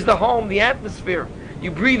is the home, the atmosphere.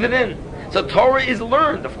 You breathe it in. So Torah is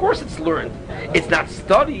learned. Of course it's learned. It's not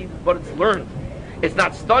studied, but it's learned. It's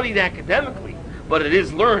not studied academically, but it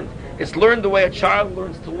is learned. It's learned the way a child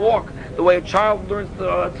learns to walk, the way a child learns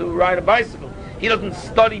to ride a bicycle. He doesn't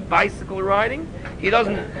study bicycle riding. He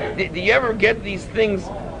doesn't. Do you ever get these things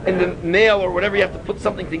in the mail or whatever? You have to put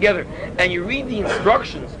something together, and you read the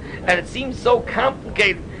instructions, and it seems so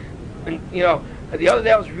complicated. And the other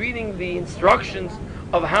day I was reading the instructions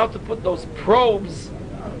of how to put those probes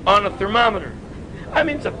on a thermometer.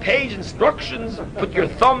 It's a page instructions. Put your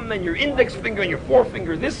thumb and your index finger and your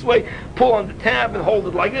forefinger this way. Pull on the tab and hold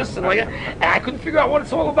it like this and like that. And I couldn't figure out what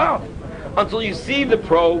it's all about until you see the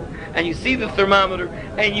probe and you see the thermometer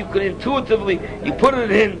and you can intuitively, you put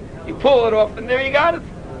it in, you pull it off, and there you got it.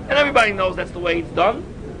 And everybody knows that's the way it's done.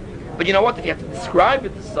 But you know what? If you have to describe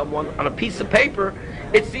it to someone on a piece of paper,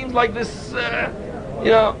 it seems like this,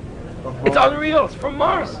 it's unreal. It's from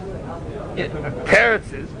Mars.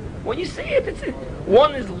 Teretz is, when you see it,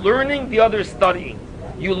 one is learning, the other is studying.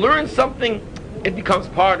 You learn something, it becomes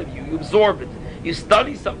part of you. You absorb it. You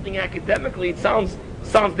study something academically, it sounds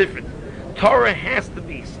different. Torah has to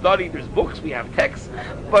be studied. There's books, we have texts,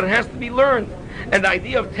 but it has to be learned. And the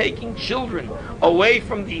idea of taking children away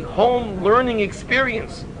from the home learning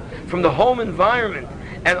experience, from the home environment,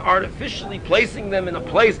 and artificially placing them in a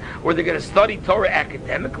place where they're going to study Torah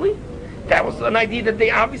academically, that was an idea that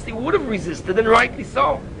they obviously would have resisted, and rightly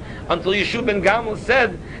so. Until Yeshua ben Gamliel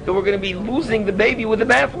said that we're going to be losing the baby with the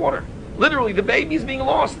bathwater. Literally, the baby is being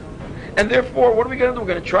lost. And therefore, what are we going to do? We're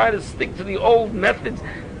going to try to stick to the old methods.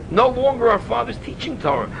 No longer are fathers teaching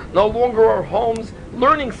Torah. No longer are homes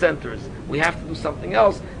learning centers. We have to do something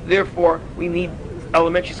else. Therefore, we need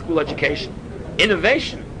elementary school education.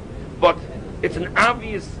 Innovation. But it's an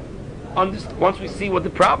obvious, once we see what the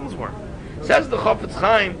problems were. Says the Chofetz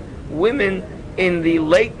Chaim, women in the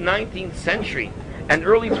late 19th century and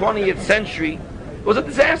early 20th century was a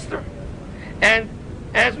disaster. And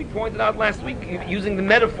as we pointed out last week, using the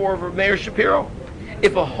metaphor of Meir Shapiro,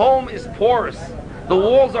 if a home is porous, the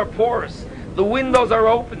walls are porous, the windows are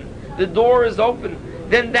open, the door is open,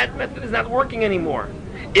 then that method is not working anymore.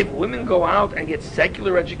 If women go out and get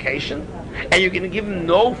secular education, and you're going to give them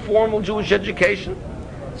no formal Jewish education,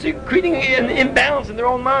 so you're creating an imbalance in their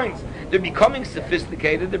own minds. They're becoming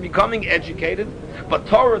sophisticated, they're becoming educated, but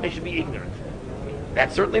Torah, they should be ignorant.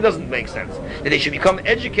 That certainly doesn't make sense. That they should become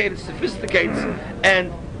educated, sophisticated,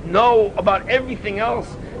 and know about everything else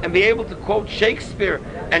and be able to quote Shakespeare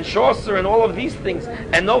and Chaucer and all of these things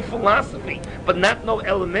and know philosophy, but not know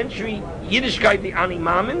elementary Yiddishkeit, the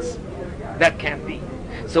animamins, that can't be.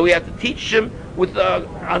 So we have to teach them with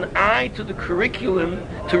an eye to the curriculum,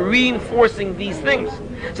 to reinforcing these things.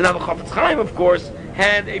 So now the Chofetz Chaim, of course,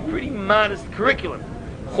 had a pretty modest curriculum.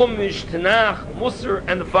 Chumash, Tanakh, Musar,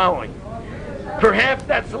 and the following. Perhaps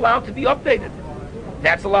that's allowed to be updated.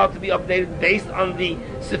 That's allowed to be updated based on the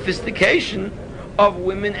sophistication of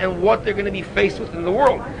women and what they're going to be faced with in the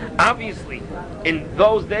world. Obviously, in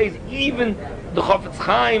those days, even the Chofetz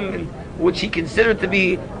Chaim, which he considered to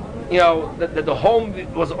be, that the home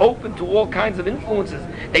was open to all kinds of influences.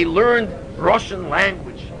 They learned Russian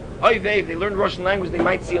language. If they learned Russian language, they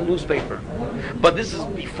might see a newspaper. But this is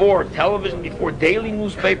before television, before daily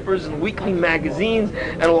newspapers and weekly magazines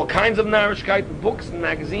and all kinds of narishkeit and books and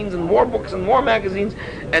magazines and more books and more magazines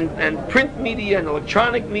and print media and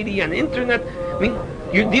electronic media and internet. I mean,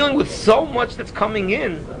 you're dealing with so much that's coming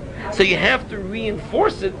in, so you have to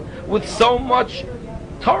reinforce it with so much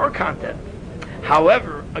Torah content.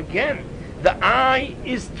 However, again, the eye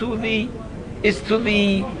is to the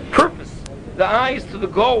purpose. The eye is to the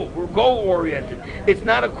goal. We're goal-oriented. It's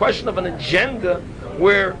not a question of an agenda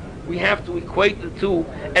where we have to equate the two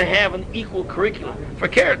and have an equal curriculum. For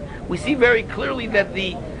Keret, we see very clearly that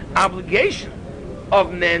the obligation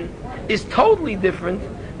of men is totally different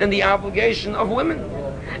than the obligation of women.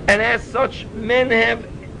 And as such, men have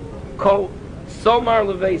Somar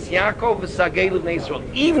Bais Yaakov v'Sagei Bnei Yisrael.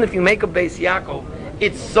 Even if you make a Bais Yaakov,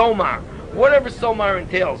 it's Somar. Whatever Somar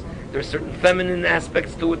entails. There are certain feminine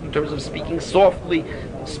aspects to it in terms of speaking softly,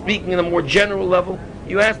 speaking in a more general level.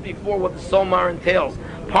 You asked before what the Somar entails.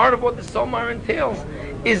 Part of what the Somar entails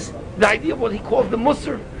is the idea of what he calls the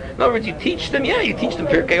Musar. In other words, you teach them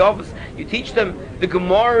Pirkei Avos, you teach them the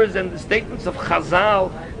Gemaras and the statements of Chazal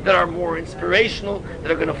that are more inspirational, that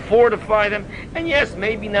are going to fortify them. And yes,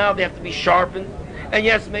 maybe now they have to be sharpened. And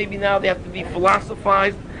yes, maybe now they have to be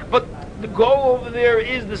philosophized. But the goal over there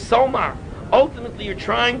is the Somar. Ultimately, you're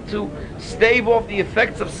trying to stave off the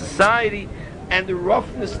effects of society and the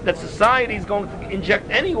roughness that society is going to inject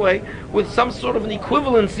anyway with some sort of an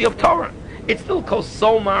equivalency of Torah. It's still called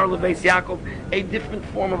Somar Bais Yaakov, a different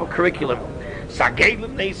form of a curriculum. Sagei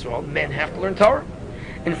Bnei Yisrael, men have to learn Torah.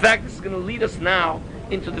 In fact, this is going to lead us now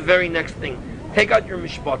into the very next thing. Take out your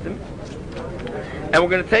Mishpatim, and we're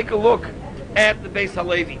going to take a look at the Bais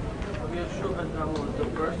Halevi.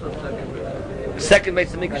 The second Bais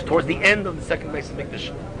Hamikdash, towards the end of the second Bais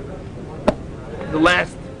Hamikdash. The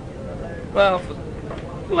last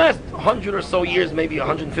 100 or so years, maybe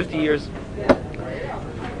 150 years.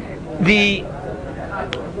 The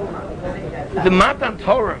Matan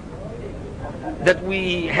Torah that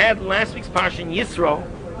we had last week's Parsha in Yisro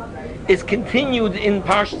is continued in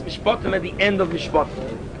Parshas Mishpatim at the end of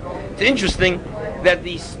Mishpatim. It's interesting that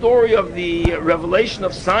the story of the revelation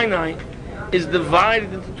of Sinai is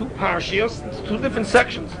divided into two Parshas, into two different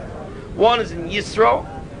sections. One is in Yisro,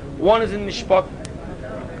 one is in Mishpatim.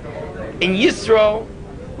 In Yisro,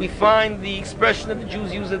 we find the expression that the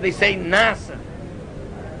Jews use that they say na'sa.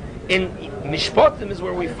 In Mishpatim is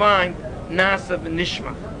where we find na'sa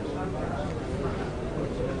v'nishma.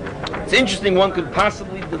 It's interesting, one could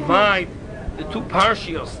possibly divide the two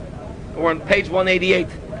Parshios, or on page 188.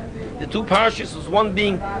 The two Parshios was one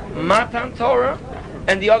being Matan Torah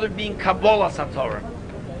and the other being Kabbalah Torah.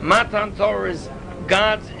 Matan Torah is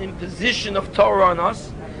God's imposition of Torah on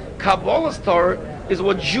us. Kabbalah Torah is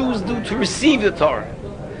what Jews do to receive the Torah.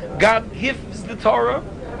 God gives the Torah,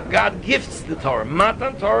 God gifts the Torah.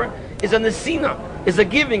 Matan Torah is a nesina, is a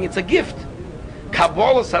giving, it's a gift.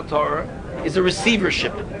 Kabbalah Torah is a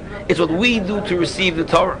receivership. It's what we do to receive the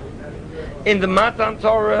Torah. In the Matan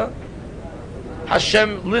Torah,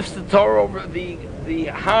 Hashem lifts the Torah over the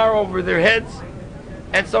har over their heads,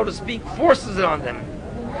 and so to speak, forces it on them.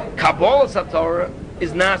 Kabbalah Torah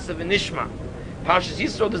is na'sa v'nishma. Parshas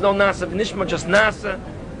Yisro, there's no na'sa v'nishma, just na'sa.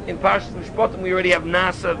 In Parshas Mishpatim, we already have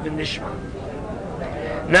na'sa v'nishma.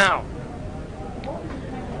 Now,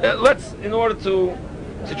 let's, in order to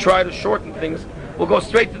try to shorten things, we'll go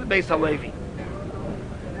straight to the Bais Halevi.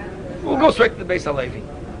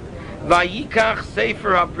 Vayikach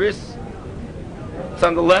Sefer HaBris, it's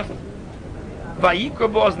on the left. Vayikra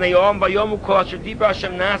Boz Ne'om Vayomu Kol Asher Dibra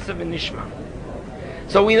Hashem Na'asa V'Nishma.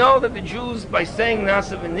 So we know that the Jews, by saying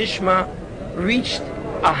Na'asa V'Nishma, reached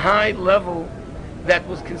a high level that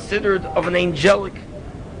was considered of an angelic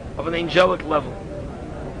level.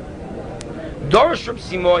 Dorish Reb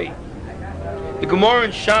Simoy, the Gemara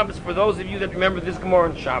in Shabbos, for those of you that remember this Gemara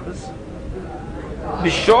in Shabbos,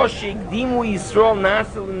 B'shosh Yigdimu Yisrael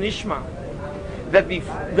Na'asa L'Nishma,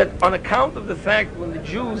 that on account of the fact when the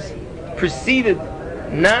Jews preceded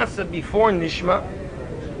Nasa before Nishma,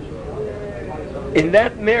 in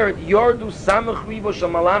that merit, Yordu Samach Libo Shal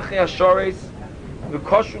Malachi Ashores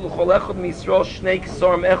V'Koshu L'Chol Echad M'Yisrael Shnei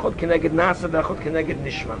K'Sorim Echad K'Neged Nasa V'Echad K'Neged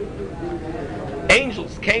Nishma.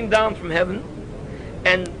 Angels came down from heaven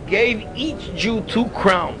and gave each Jew 2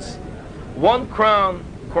 crowns. 1 crown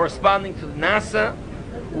corresponding to Nasa,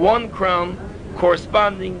 1 crown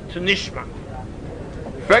corresponding to Nishma.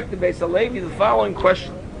 Correct the Bais Halevi the following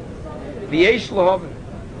question: V'yesh L'Hoven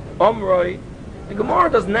Omroi. The Gemara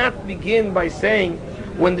does not begin by saying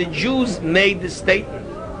when the Jews made the statement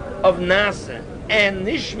of Nasa and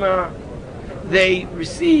Nishma, they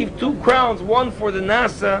received 2 crowns, 1 for the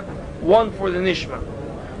Nasa, 1 for the Nishma.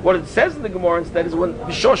 What it says in the Gemara instead is when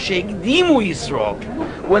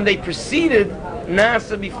when they preceded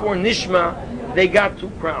Nasa before Nishma, they got 2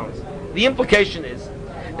 crowns. The implication is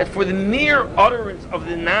that for the mere utterance of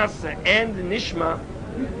the Nasa and the Nishma,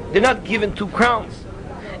 they're not given 2 crowns.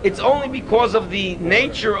 It's only because of the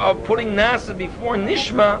nature of putting Nasa before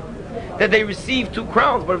Nishma that they receive 2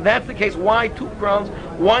 crowns. But if that's the case, why 2 crowns?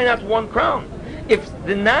 Why not 1 crown? If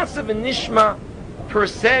the Nasa and Nishma per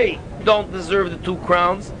se don't deserve the 2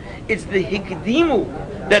 crowns, it's the Hikdimu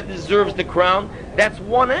that deserves the crown. That's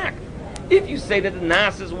 1 act. If you say that the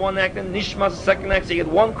Nasa is 1 act and Nishma is the 2nd act, so you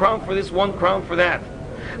get 1 crown for this, 1 crown for that.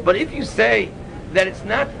 But if you say that it's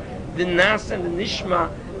not the Nasa and the Nishma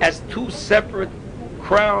as 2 separate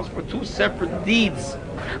crowns for 2 separate deeds,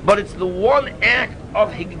 but it's the 1 act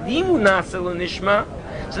of Higdimu Nasa L'Nishma,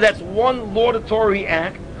 so that's 1 laudatory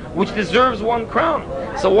act which deserves 1 crown.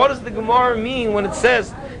 So what does the Gemara mean when it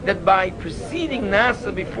says that by preceding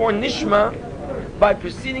Nasa before Nishma, by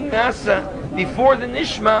preceding Nasa before the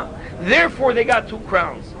Nishma, therefore they got 2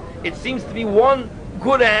 crowns? It seems to be 1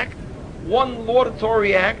 good act, 1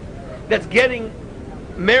 laudatory act that's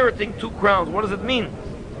meriting 2 crowns. What does it mean?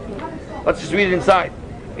 Let's just read it inside.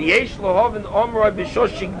 What does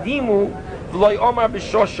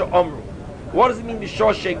it mean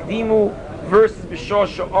b'shosh shekdimu versus b'shosh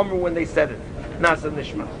she'omru when they said it? Nasa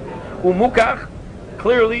Nishma. Umukach,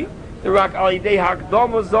 clearly, the rak al yidei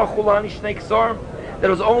hakdama zachu lani shnei k'sarim, that it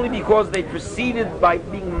was only because they proceeded by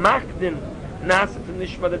being makdim Nasa to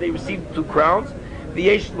Nishma that they received 2 crowns.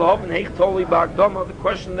 V'yesh l'hov and heich toli ba'akdama. The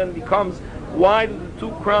question then becomes, why do the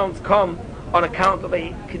 2 crowns come on account of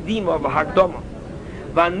a kedima, of a hakdama?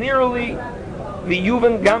 Vanirli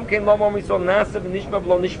v'yuven gam kein lo momisol Nasa v'nishma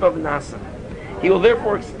v'lo nishma v'nasa. He will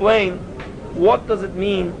therefore explain what does it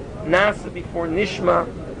mean Nasa before Nishma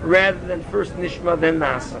rather than first Nishma then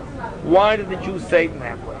Nasa. Why did the Jews say it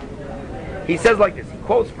that way? He says like this. He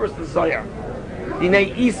quotes first the Zohar.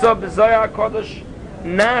 Dinei Isa b'Zohar Kodesh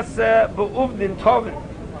Nasa b'uvdin tovin.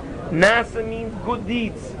 Nasa means good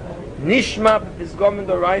deeds. Nishma b'pizgom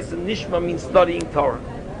d'oraisa. Nishma means studying Torah.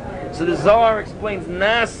 So the Zohar explains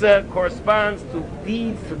Nasa corresponds to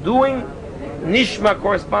deeds, to doing. Nishma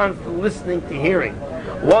corresponds to listening, to hearing.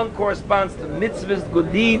 One corresponds to mitzvahs,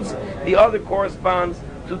 good deeds. The other corresponds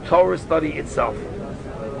to Torah study itself.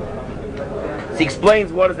 So he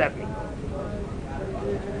explains what does that mean.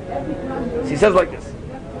 So he says like this: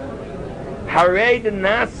 Harei de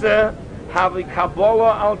Nasa havi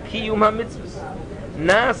Kabbalah al kiyum ha-mitzvahs.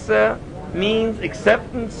 Nasa means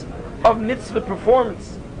acceptance of mitzvah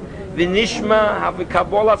performance. V'nishma havi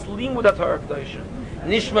Kabbalah's limud ha-Torah k'dosha.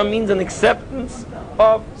 Nishma means an acceptance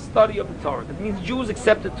of study of the Torah. That means Jews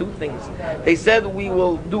accepted 2 things. They said we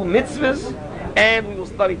will do mitzvahs and we will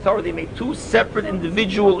study Torah. They made 2 separate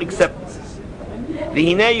individual acceptances.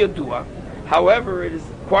 V'hinei yodua, however, it is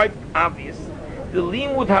quite obvious, the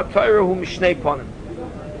limud ha-Torah hu mishnei panim.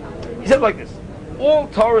 He said like this: all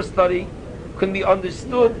Torah study can be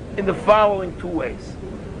understood in the following 2 ways.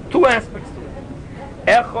 2 aspects to it.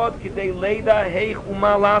 Echad kidei leida heich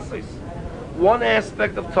uma lasos. One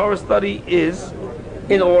aspect of Torah study is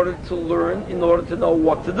in order to learn, in order to know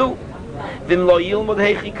what to do.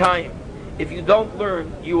 If you don't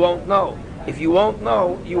learn, you won't know. If you won't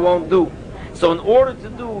know, you won't do. So in order to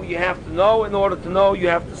do, you have to know. In order to know, you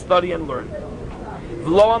have to study and learn.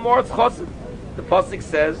 The pasuk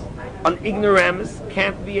says, an ignoramus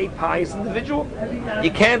can't be a pious individual.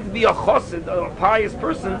 You can't be a chassid, a pious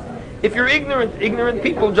person, if you're ignorant. Ignorant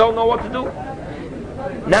people don't know what to do.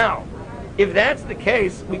 Now, if that's the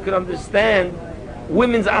case, we could understand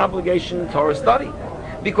women's obligation in Torah study.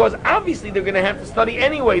 Because obviously they're going to have to study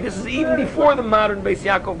anyway. This is even before the modern Bais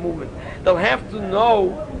Yaakov movement. They'll have to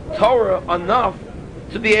know Torah enough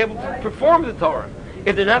to be able to perform the Torah.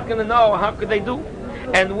 If they're not going to know, how could they do?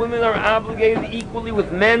 And women are obligated equally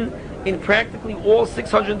with men in practically all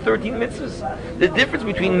 613 mitzvahs. The difference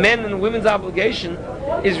between men and women's obligation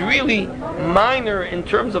is really minor in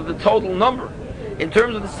terms of the total number. In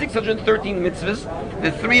terms of the 613 mitzvahs,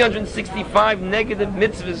 the 365 negative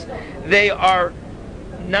mitzvahs, they are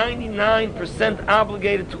 99%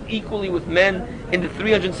 obligated to equally with men in the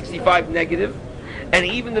 365 negative, and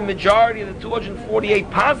even the majority of the 248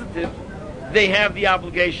 positive, they have the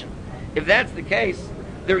obligation. If that's the case,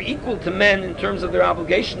 they're equal to men in terms of their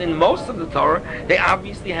obligation. In most of the Torah, they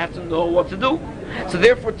obviously have to know what to do. So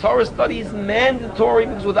therefore, Torah study is mandatory,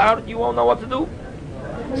 because without it, you won't know what to do.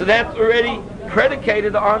 So that's already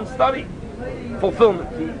predicated on study, fulfillment.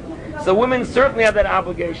 So women certainly have that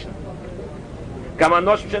obligation. So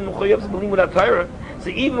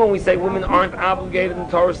even when we say women aren't obligated in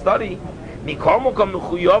Torah study, they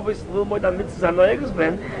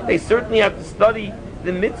certainly have to study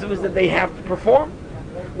the mitzvahs that they have to perform.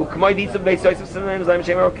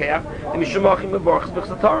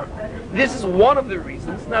 This is one of the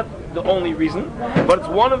reasons, not the only reason, but it's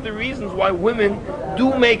one of the reasons why women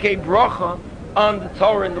do make a bracha on the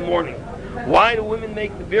Torah in the morning. Why do women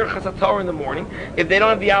make the birchas Torah in the morning? If they don't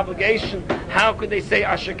have the obligation, how could they say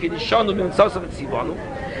Asher Kiddishanu b'Mitzvos v'Tzivanu?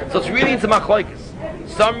 So it's really into machlokes.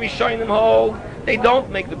 Some Rishonim hold they don't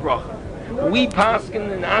make the bracha. We paskin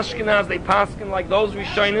in Ashkenaz, they paskin like those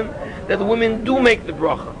Rishonim that the women do make the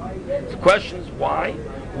bracha. The question is why?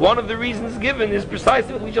 One of the reasons given is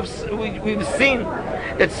precisely what we've seen,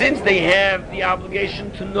 that since they have the obligation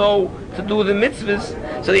to know to do the mitzvahs,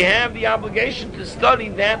 so they have the obligation to study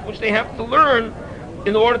that which they have to learn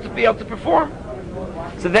in order to be able to perform.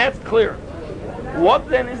 So that's clear. What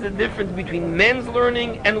then is the difference between men's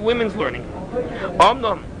learning and women's learning?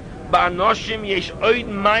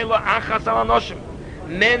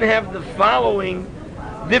 Men have the following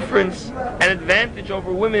difference and advantage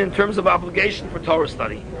over women in terms of obligation for Torah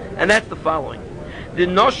study, and that's the following: the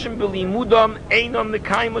noshim b'limudam einam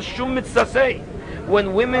mekayma shum mitzvasei.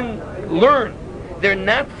 When women learn, they're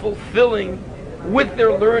not fulfilling with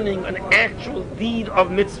their learning an actual deed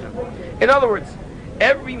of mitzvah. In other words,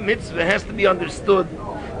 every mitzvah has to be understood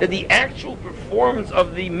that the actual performance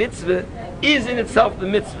of the mitzvah is in itself the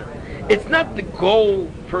mitzvah. It's not the goal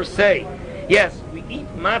per se. Yes, we eat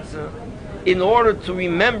matzah in order to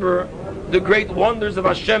remember the great wonders of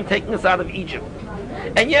Hashem taking us out of Egypt.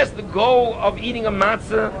 And yes, the goal of eating a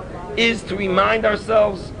matzah is to remind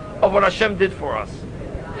ourselves of what Hashem did for us.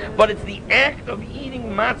 But it's the act of eating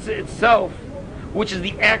matzah itself, which is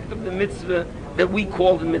the act of the mitzvah that we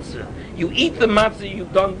call the mitzvah. You eat the matzah,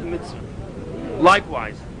 you've done the mitzvah.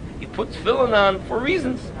 Likewise, you put tefillin on for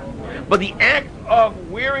reasons, but the act of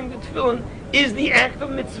wearing the tefillin is the act of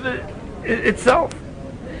mitzvah itself.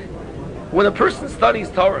 When a person studies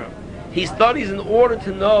Torah, he studies in order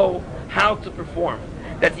to know how to perform.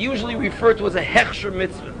 That's usually referred to as a hechsher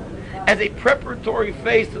mitzvah, as a preparatory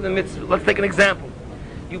phase to the mitzvah. Let's take an example.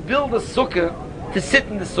 You build a sukkah to sit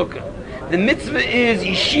in the sukkah. The mitzvah is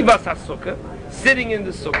yeshivas ha-sukkah, sitting in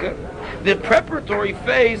the sukkah. The preparatory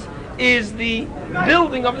phase is the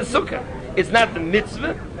building of the sukkah. It's not the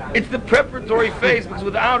mitzvah, it's the preparatory phase, because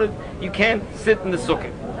without it, you can't sit in the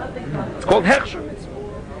sukkah. It's called hechsher mitzvah.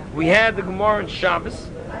 We had the Gemara in Shabbos,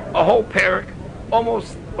 a whole parak,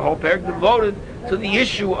 almost a whole parak, devoted to the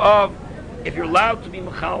issue of if you're allowed to be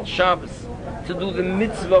Mechal Shabbos to do the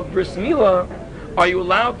mitzvah of bris milah, are you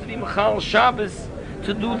allowed to be Mechal Shabbos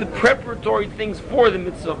to do the preparatory things for the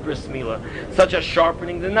mitzvah of bris milah, such as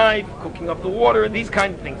sharpening the knife, cooking up the water, these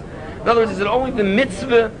kind of things. In other words, is it only the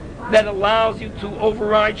mitzvah that allows you to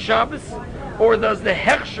override Shabbos, or does the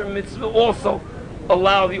hechsher mitzvah also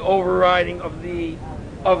allow the overriding of the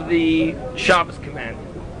Shabbos command?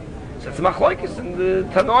 So it's machlokes in the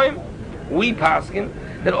Tanoim. We paskin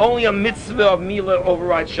that only a mitzvah of milah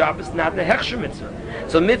overrides Shabbos, not the hechsher mitzvah.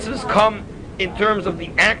 So mitzvahs come in terms of the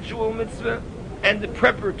actual mitzvah and the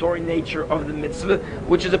preparatory nature of the mitzvah,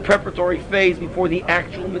 which is a preparatory phase before the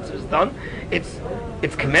actual mitzvah is done. It's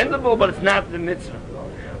commendable, but it's not the mitzvah.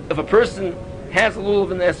 If a person has a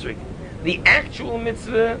lulav and the esrog, the actual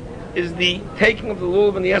mitzvah is the taking of the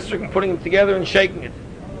lulav and the esrog and putting them together and shaking it,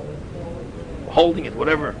 holding it,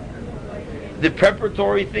 whatever. The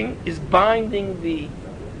preparatory thing is binding the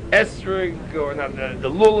esrog, or not the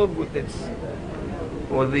lulav with its,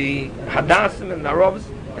 or the hadassim and narovs.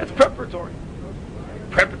 That's preparatory.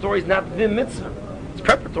 Preparatory is not the mitzvah. It's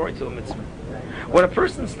preparatory to a mitzvah. When a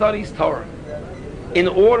person studies Torah in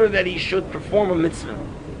order that he should perform a mitzvah,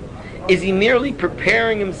 is he merely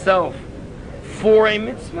preparing himself for a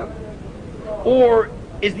mitzvah? Or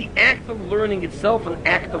is the act of learning itself an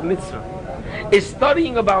act of mitzvah? Is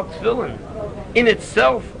studying about tefillin in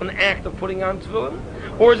itself an act of putting on tefillin?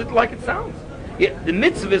 Or is it like it sounds? Yeah, the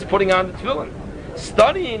mitzvah is putting on the tefillin.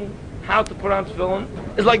 Studying how to put on tefillin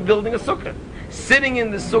is like building a sukkah. Sitting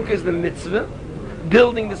in the sukkah is the mitzvah.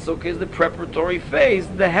 Building the sukkah is the preparatory phase,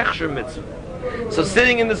 the hechsher mitzvah. So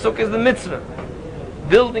sitting in the sukkah is the mitzvah.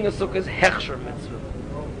 Building a sukkah is hechsher mitzvah.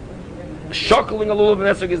 Shuckling a lulav and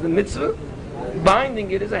esrog is the mitzvah.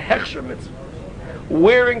 Binding it is a hechsher mitzvah.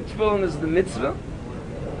 Wearing tefillin is the mitzvah.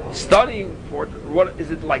 Studying for it, what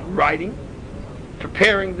is it like writing?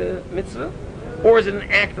 Preparing the mitzvah? Or is it an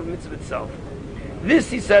act of mitzvah itself?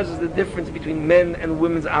 This, he says, is the difference between men and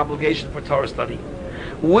women's obligation for Torah study.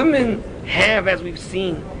 Women have, as we've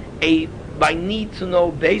seen, a by need to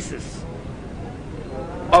know basis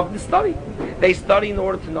of the study. They study in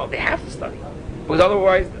order to know. They have to study, because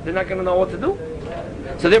otherwise they're not going to know what to do.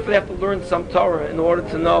 So therefore they have to learn some Torah in order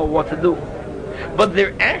to know what to do. But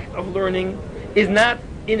their act of learning is not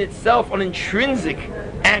in itself an intrinsic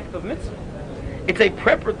act of mitzvah. It's a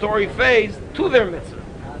preparatory phase to their mitzvah,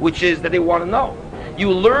 which is that they want to know.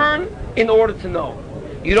 You learn in order to know.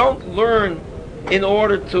 You don't learn in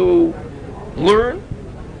order to learn,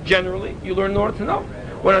 generally. You learn in order to know.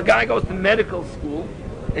 When a guy goes to medical school,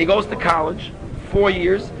 and he goes to college, 4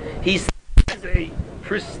 years, he sees a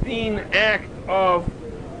pristine act of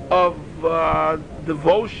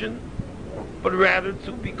devotion, but rather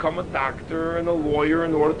to become a doctor and a lawyer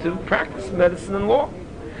in order to practice medicine and law.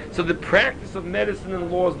 So the practice of medicine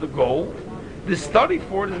and law is the goal. The study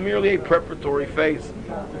for it is merely a preparatory phase.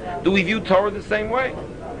 Do we view Torah the same way?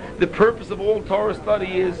 The purpose of all Torah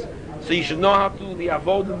study is so you should know how to do the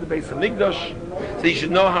avodah in the Bais Hamikdash, so you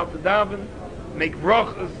should know how to daven, make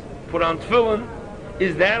brachas, put on tefillin.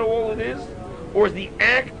 Is that all it is? Or is the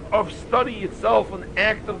act of study itself an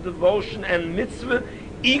act of devotion and mitzvah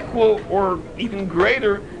equal or even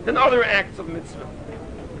greater than other acts of mitzvah?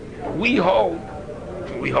 We hold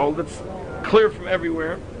it's clear from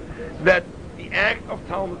everywhere that the act of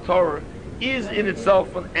Talmud Torah is in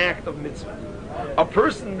itself an act of mitzvah. A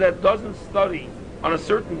person that doesn't study on a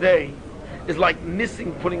certain day is like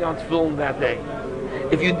missing putting on tefillin that day.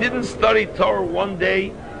 If you didn't study Torah one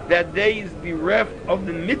day, that day is bereft of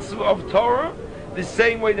the mitzvah of Torah the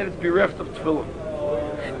same way that it's bereft of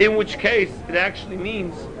tefillin. In which case, it actually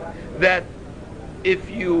means that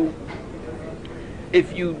if you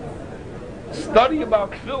study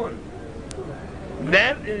about tefillin,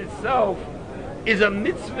 that in itself is a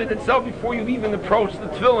mitzvah in itself before you even approach the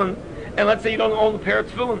tefillin. And let's say you don't own a pair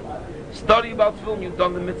of tefillin. Study about tefillin, you've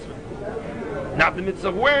done the mitzvah. Not the mitzvah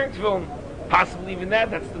of wearing tefillin. Possibly even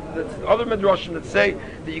that. That's the other midrashim that say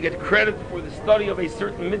that you get credit for the study of a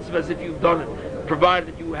certain mitzvah as if you've done it,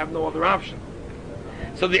 provided that you have no other option.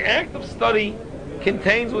 So the act of study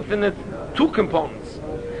contains within it two components.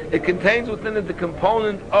 It contains within it the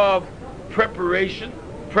component of preparation,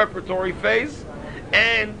 preparatory phase,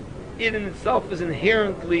 and it in itself is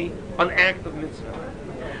inherently an act of mitzvah.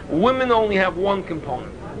 Women only have one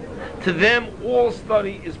component. To them, all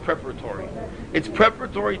study is preparatory. It's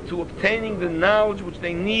preparatory to obtaining the knowledge which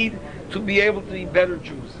they need to be able to be better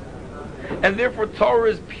Jews. And therefore, Torah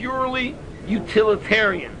is purely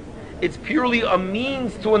utilitarian. It's purely a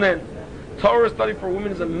means to an end. Torah study for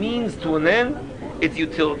women is a means to an end. It's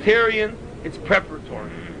utilitarian. It's preparatory.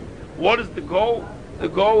 What is the goal? The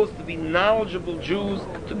goal is to be knowledgeable Jews,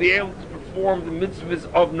 to be able to perform the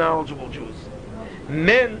mitzvahs of knowledgeable Jews.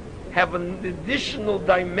 Men have an additional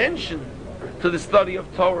dimension to the study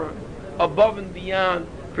of Torah, above and beyond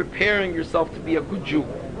preparing yourself to be a good Jew.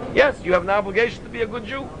 Yes, you have an obligation to be a good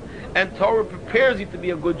Jew, and Torah prepares you to be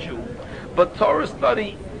a good Jew. But Torah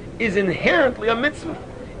study is inherently a mitzvah,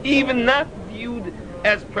 even not viewed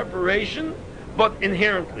as preparation, but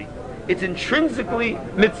inherently. It's intrinsically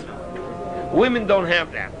mitzvah. Women don't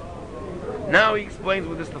have that. Now he explains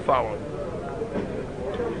with this the following.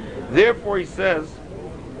 Therefore he says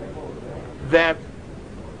that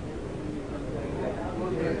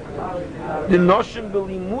the noshim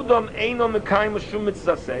b'limudam eino mekayim shum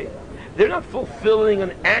mitzvah, they're not fulfilling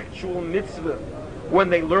an actual mitzvah when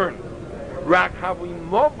they learn. Rak havui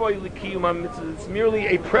movoy likiyum ha-mitzvah. It's merely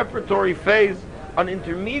a preparatory phase, an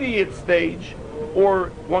intermediate stage,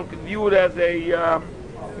 or one could view it as a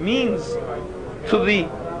means to the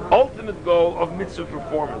ultimate goal of mitzvah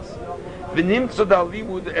performance. V'nimtzad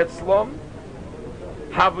al-limud etzlam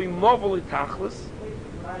havui movoy litachlis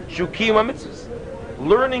shukiyum ha-mitzvahs.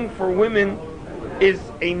 Learning for women is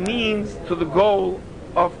a means to the goal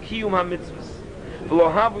of kiyum ha-mitzvahs.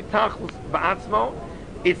 V'lo havui tachlis ba'atzmo.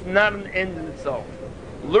 It's not an end in itself.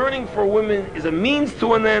 Learning for women is a means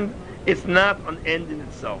to an end. It's not an end in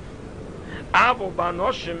itself. Avo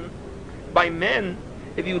ba'noshim, by men,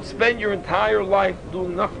 if you would spend your entire life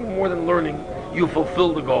doing nothing more than learning, you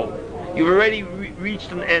fulfill the goal. You've already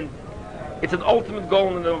reached an end. It's an ultimate goal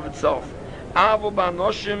in and of itself.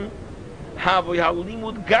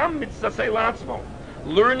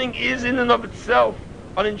 Learning is in and of itself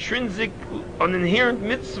an intrinsic, an inherent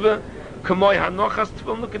mitzvah,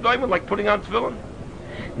 like putting on tefillin.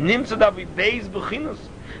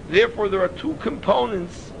 Therefore, there are two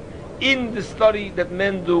components in the study that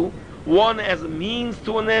men do. One as a means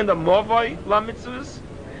to an end, a movai la mitzvahs,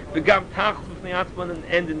 and an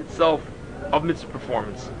end in itself of mitzvah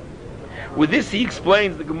performance. With this, he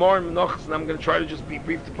explains the Gemara in Menachos, and I'm going to try to just be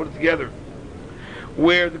brief to put it together.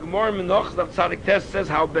 Where the Gemara in Menachos of Tzadik Tes says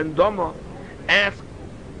how Ben Doma asked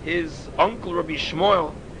his uncle Rabbi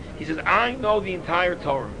Shmuel, he says, I know the entire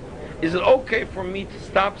Torah. Is it okay for me to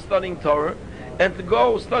stop studying Torah and to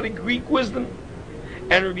go study Greek wisdom?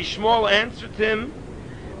 And Rabbi Shmuel answered him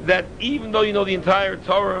that even though you know the entire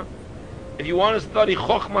Torah, if you want to study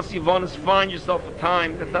Chochmas Yivanis, find yourself a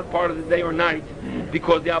time that's not part of the day or night,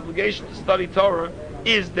 because the obligation to study Torah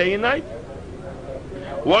is day and night.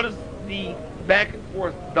 What is the back and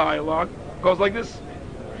forth dialogue? It goes like this.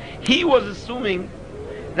 He was assuming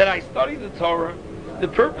that I study the Torah, the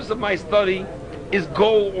purpose of my study is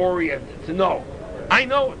goal-oriented, to know. I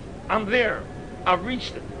know it. I'm there. I've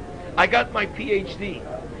reached it. I got my PhD.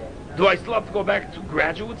 Do I still have to go back to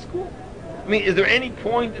graduate school? I mean, is there any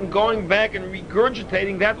point in going back and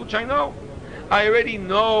regurgitating that which I know? I already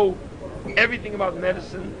know everything about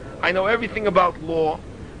medicine. I know everything about law.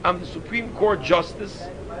 I'm the Supreme Court Justice.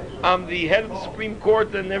 I'm the head of the Supreme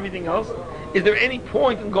Court and everything else. Is there any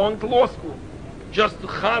point in going to law school? Just to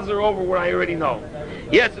chazer over what I already know.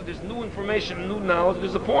 Yes, if there's new information, new knowledge,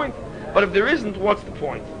 there's a point. But if there isn't, what's the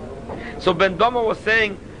point? So Ben Dama was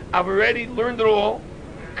saying, I've already learned it all.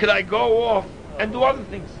 Could I go off and do other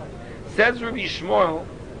things? Says Rabbi Shmuel,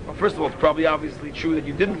 well, first of all, it's probably obviously true that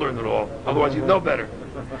you didn't learn it all. Otherwise you'd know better.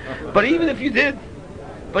 But even if you did,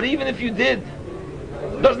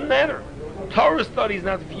 it doesn't matter. Torah study is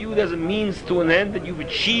not viewed as a means to an end, that you've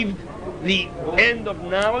achieved the end of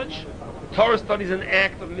knowledge. Torah study is an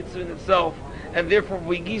act of mitzvah in itself, and therefore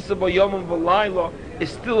v'yigisa b'yomim v'layla is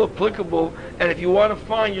still applicable. And if you want to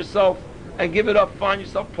find yourself and give it up, find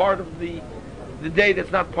yourself part of the day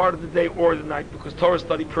that's not part of the day or the night, because Torah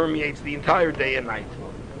study permeates the entire day and night.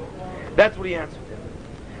 That's what he answered him.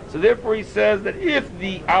 So therefore he says that if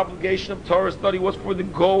the obligation of Torah study was for the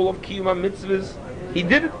goal of Kiyum HaMitzvahs, he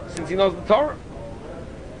did it since he knows the Torah.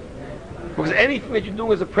 Because anything that you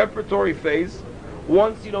do is a preparatory phase.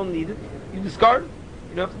 Once you don't need it, you discard it.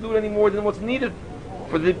 You don't have to do it any more than what's needed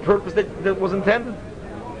for the purpose that was intended.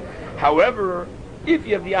 However, if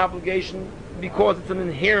you have the obligation because it's an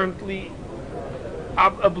inherently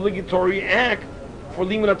obligatory act for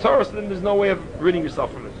Limud Torah, so then there's no way of ridding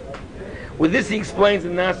yourself from it. With this he explains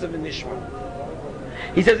in Na'asa and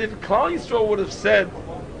Nishmah. He says if Klal Yisrael would have said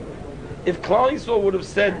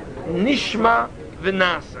Nishma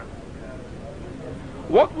v'Na'asa,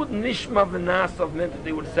 what would Nishma v'Na'asa have meant if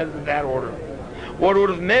they would have said it in that order? What it would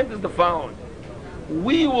have meant is the following: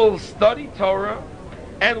 we will study Torah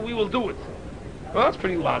and we will do it. Well, that's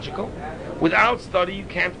pretty logical. Without study you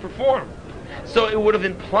can't perform. So it would have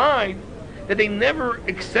implied that they never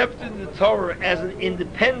accepted the Torah as an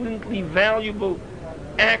independently valuable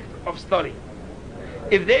act of study.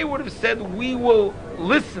 If they would have said, we will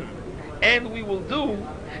listen and we will do,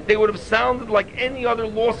 they would have sounded like any other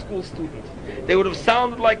law school student. They would have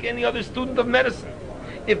sounded like any other student of medicine.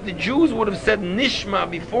 If the Jews would have said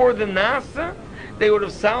Nishma before the Na'asa, they would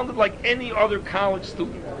have sounded like any other college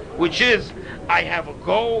student, which is, I have a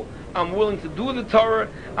goal, I'm willing to do the Torah,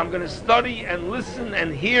 I'm going to study and listen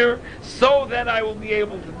and hear so that I will be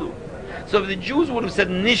able to do it. So if the Jews would have said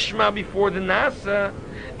Nishma before the Na'asa,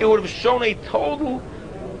 it would have shown a total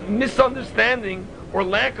misunderstanding or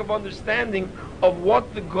lack of understanding of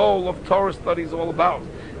what the goal of Torah study is all about.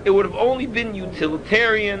 It would have only been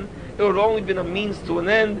utilitarian, it would have only been a means to an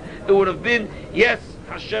end, it would have been, yes,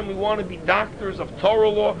 Hashem, we want to be doctors of Torah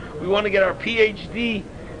law, we want to get our PhD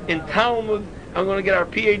in Talmud, I'm going to get our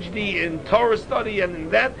PhD in Torah study and in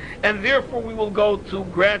that, and therefore we will go to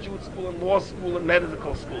graduate school and law school and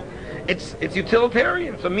medical school. It's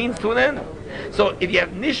utilitarian, it's a means to an end. So if you have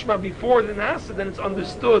Nishma before the Na'asa, then it's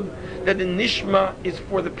understood that the Nishma is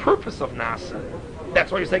for the purpose of Na'asa.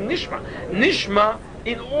 That's why you're saying Nishma. Nishma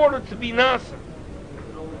in order to be Na'asa.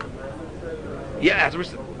 Yeah, as we're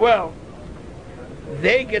saying, well,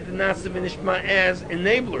 they get the Na'asa and Nishma as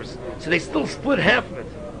enablers, so they still split half of it.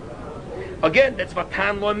 Again, that's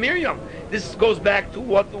Vatan Lo Miriam. This goes back to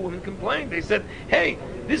what the women complained. They said, hey,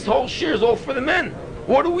 this whole shir is all for the men.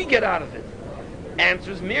 What do we get out of it?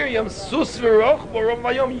 Answers Miriam, sus v'roch b'rov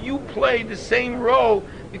vayom, you play the same role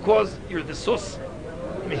because you're the sus.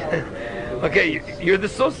 Okay, you're the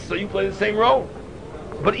sus, so you play the same role.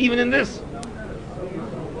 But even in this,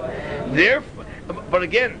 but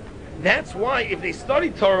again, that's why if they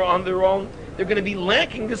study Torah on their own, they're going to be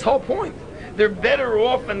lacking this whole point. They're better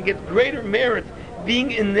off and get greater merit being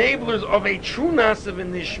enablers of a true na'asa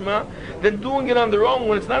v'nishma than doing it on their own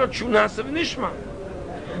when it's not a true na'asa v'nishma.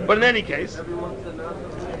 But in any case,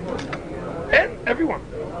 and everyone.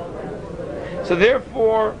 So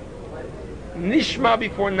therefore, nishma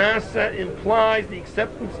before na'asa implies the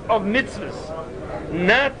acceptance of mitzvahs,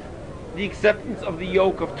 not the acceptance of the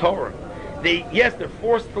yoke of Torah. They're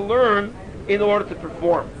forced to learn in order to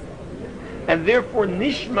perform. And therefore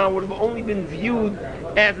nishma would have only been viewed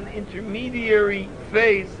as an intermediary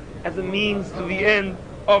phase, as a means to the end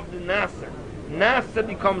of the na'asa. Na'asa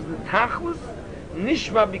becomes the tachlis,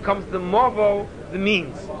 nishma becomes the mavo, the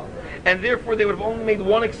means. And therefore they would have only made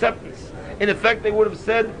one acceptance. In effect, they would have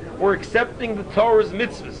said, we're accepting the Torah's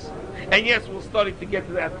mitzvahs. And yes, we'll study to get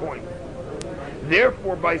to that point.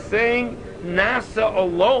 Therefore, by saying na'asa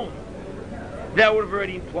alone, that would have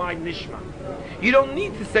already implied nishma. You don't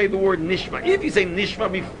need to say the word nishma. If you say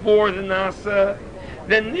nishma before the na'asa,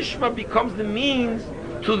 then nishma becomes the means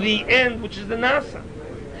to the end, which is the na'asa.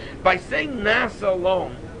 By saying na'asa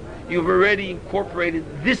alone, you've already incorporated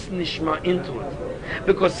this nishma into it.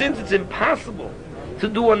 Because since it's impossible to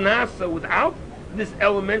do a na'asa without this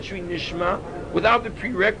elementary nishma, without the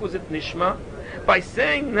prerequisite nishma, by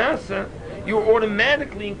saying na'asa, you're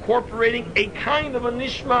automatically incorporating a kind of a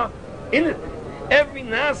nishma in it. Every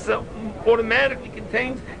na'asa automatically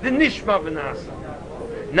contains the nishma of a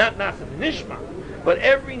na'asa. Not na'asa v'nishma, but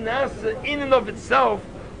every na'asa in and of itself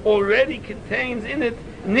already contains in it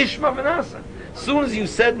nishma of a na'asa. As soon as you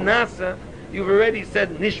said na'asa, you've already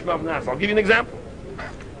said nishma of na'asa. I'll give you an example.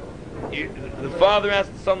 The father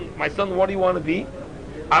asked the son, my son, what do you want to be?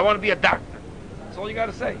 I want to be a doctor. That's all you got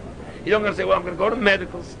to say. You don't got to say, well, I'm going to go to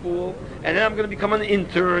medical school, and then I'm going to become an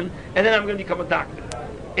intern, and then I'm going to become a doctor.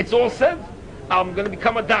 It's all said. I'm going to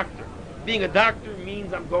become a doctor. Being a doctor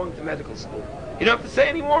means I'm going to medical school. You don't have to say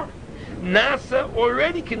anymore. Na'asa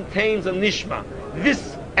already contains a nishma.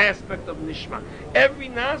 This aspect of nishma. Every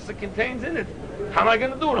na'asa contains in it. How am I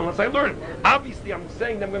going to do it unless I learn it? Obviously, I'm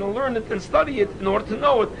saying that I'm going to learn it and study it in order to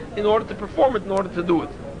know it, in order to perform it, in order to do it.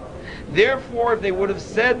 Therefore, if they would have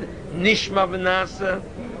said nishma v'na'asa,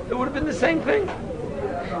 it would have been the same thing.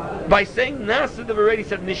 By saying na'asa, they've already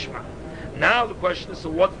said nishma. Now the question is, so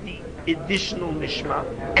what's the additional nishma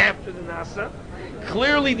after the na'asa?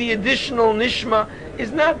 Clearly the additional nishma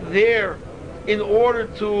is not there in order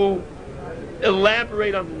to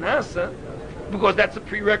elaborate on the na'asa, because that's a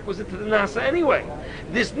prerequisite to the na'asa anyway.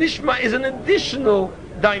 This nishma is an additional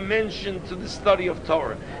dimension to the study of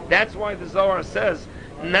Torah. That's why the Zohar says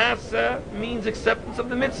na'asa means acceptance of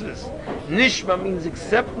the mitzvahs. Nishma means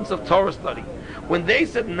acceptance of Torah study. When they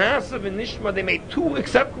said na'asa and nishma, they made two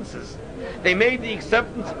acceptances. They made the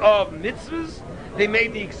acceptance of mitzvahs, they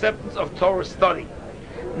made the acceptance of Torah study.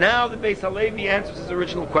 Now the Bais Halevi answers his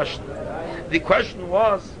original question. The question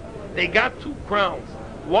was, they got two crowns,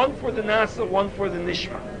 one for the na'asa, one for the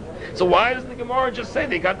nishma. So why doesn't the Gemara just say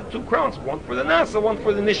they got the two crowns, one for the na'asa, one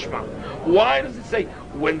for the nishma? Why does it say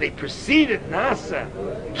when they preceded na'asa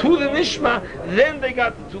to the nishma, then they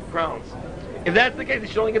got the two crowns? If that's the case, they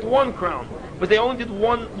should only get one crown, but they only did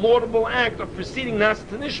one laudable act of preceding na'asa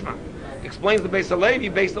to nishma. Explains the Bais Halevi,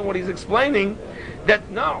 based on what he's explaining, that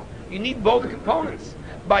no, you need both components.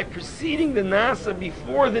 By preceding the na'asa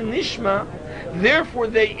before the nishma, therefore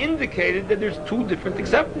they indicated that there's two different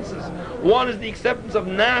acceptances. One is the acceptance of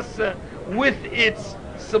na'asa with its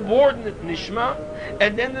subordinate nishma,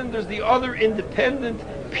 and then there's the other independent,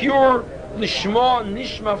 pure lishma,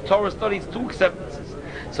 nishma of Torah studies, two acceptances.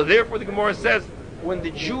 So therefore the Gemara says, when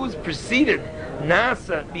the Jews preceded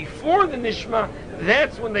na'asa before the nishma,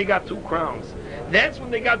 that's when they got two crowns. That's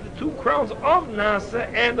when they got the two crowns of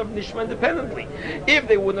na'asa and of nishma independently. If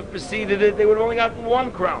they wouldn't have preceded it, they would have only gotten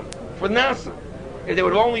one crown for na'asa. If they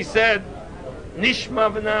would have only said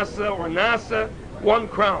nishma v'na'asa or na'asa, one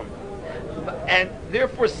crown. And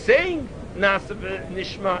therefore saying na'asa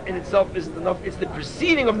v'nishma in itself isn't enough. It's the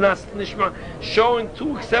preceding of na'asa v'nishma showing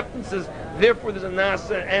two acceptances. Therefore there's a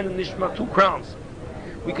na'asa and a nishma, two crowns.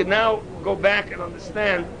 We could now go back and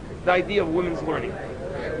understand the idea of women's learning.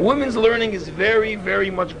 Women's learning is very,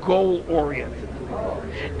 very much goal-oriented.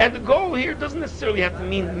 And the goal here doesn't necessarily have to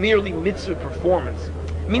mean merely mitzvah performance.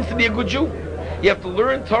 It means to be a good Jew. You have to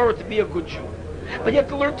learn Torah to be a good Jew. But you have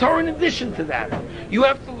to learn Torah in addition to that. You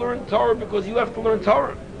have to learn Torah because you have to learn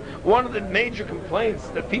Torah. One of the major complaints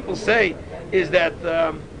that people say is that,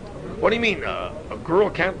 what do you mean? A girl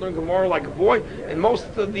can't learn Gemara like a boy? In most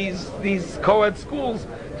of these co-ed schools,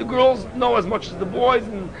 the girls know as much as the boys,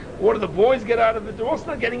 and what do the boys get out of it? They're also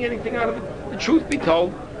not getting anything out of it. The truth be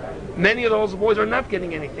told, many of those boys are not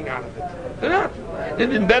getting anything out of it. They're not. They've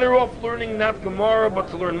been better off learning not Gemara, but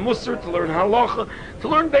to learn Musar, to learn Halacha, to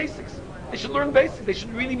learn basics. They should learn basics. They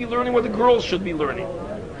should really be learning what the girls should be learning.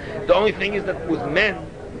 The only thing is that with men,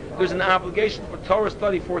 there's an obligation for Torah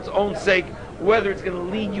study for its own sake, whether it's going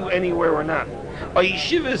to lead you anywhere or not. A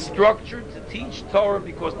yeshiva is structured to teach Torah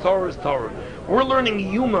because Torah is Torah. We're learning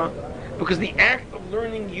Yuma because the act of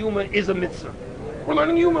learning Yuma is a mitzvah. We're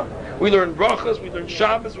learning Yuma. We learn brachas, we learn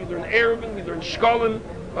Shabbos, we learn Erevin, we learn Shkolim,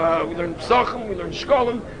 we learn Psachim, we learn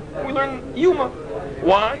Shkolim, we learn Yuma.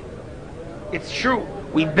 Why? It's true.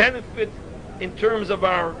 We benefit in terms of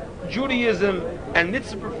our Judaism and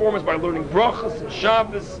mitzvah performance by learning brachas and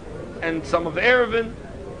Shabbos and some of Erevin.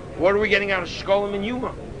 What are we getting out of Shkolim and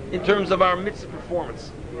Yuma in terms of our mitzvah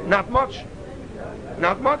performance? Not much.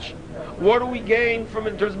 Not much. What do we gain from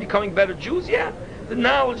it in terms of becoming better Jews? Yeah, the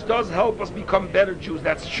knowledge does help us become better Jews.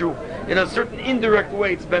 That's true. In a certain indirect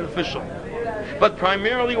way, it's beneficial. But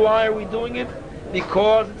primarily, why are we doing it?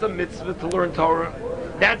 Because it's a mitzvah to learn Torah.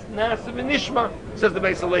 That's na'asa and nishma, says the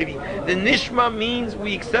Bais Halevi. The nishma means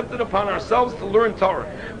we accept it upon ourselves to learn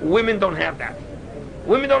Torah. Women don't have that.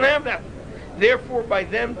 Women don't have that. Therefore, by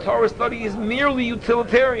them, Torah study is merely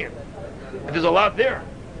utilitarian. But there's a lot there.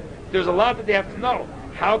 There's a lot that they have to know.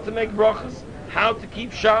 How to make brachas, how to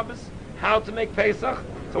keep Shabbos, how to make Pesach.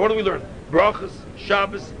 So what do we learn? Brachas,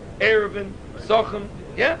 Shabbos, Erevin, Psachim.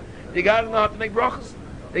 Yeah, they got to know how to make brachas.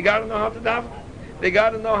 They got to know how to daven. They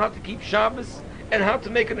got to know how to keep Shabbos and how to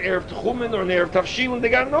make an Erev Techumen or an Erev Tavshilin. They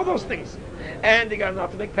got to know those things. And they got to know how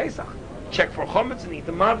to make Pesach. Check for Chometz and eat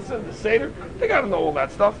the matzah and the Seder. They got to know all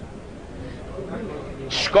that stuff.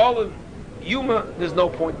 Shkolim, Yuma, there's no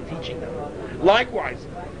point in teaching them. Likewise,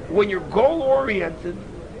 when you're goal-oriented,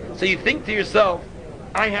 so you think to yourself,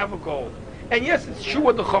 I have a goal. And yes, it's true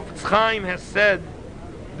what the Chofetz Chaim has said,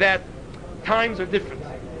 that times are different.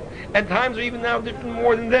 And times are even now different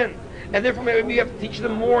more than then. And therefore maybe you have to teach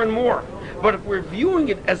them more and more. But if we're viewing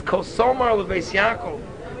it as Kosomar Bais Yaakov,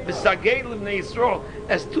 V'Saged Livnei Yisrael,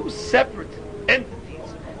 as two separate entities,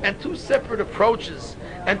 and two separate approaches,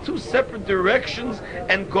 and two separate directions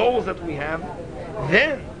and goals that we have,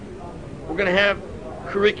 then we're going to have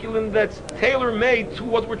curriculum that's tailor-made to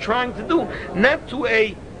what we're trying to do, not to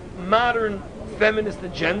a modern feminist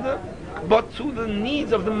agenda, but to the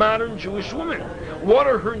needs of the modern Jewish woman. What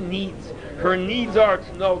are her needs? Her needs are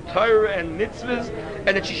to know Torah and mitzvahs,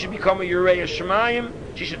 and that she should become a Yirei Shemayim,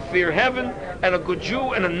 she should fear heaven, and a good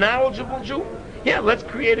Jew, and a knowledgeable Jew. Yeah, let's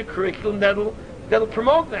create a curriculum that'll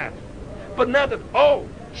promote that. But not that,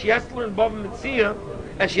 she has to learn Bava Metzia,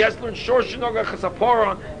 and she has to learn Shor Shinoga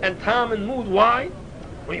Chasapora, and Tam and Mood. Why?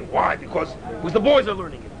 I mean, why? Because the boys are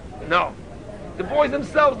learning it. No. The boys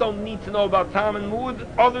themselves don't need to know about Tam and Mood,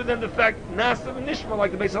 other than the fact, Na'asa and Nishma,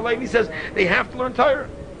 like the Bais Halevi says, they have to learn Torah.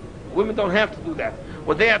 Women don't have to do that.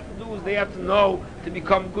 What they have to do is they have to know to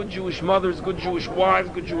become good Jewish mothers, good Jewish wives,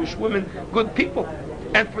 good Jewish women, good people.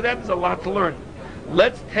 And for that, there's a lot to learn.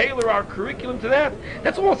 Let's tailor our curriculum to that.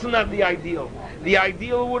 That's also not the ideal. The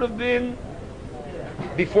ideal would have been,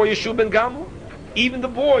 before Yeshua ben Gamul, even the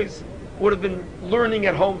boys would have been learning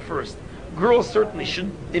at home first. Girls certainly should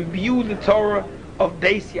imbue the Torah of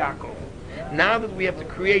Bais Yaakov. Now that we have to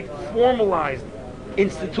create formalized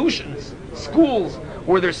institutions, schools,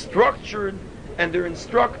 where they're structured and they're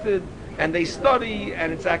instructed and they study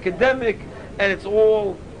and it's academic and it's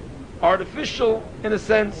all artificial in a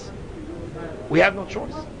sense, we have no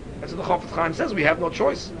choice. That's what the Chofetz Chaim says, we have no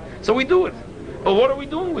choice. So we do it. But what are we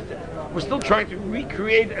doing with it? We're still trying to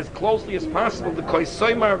recreate as closely as possible the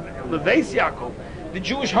Koisoymar Bais Yaakov, the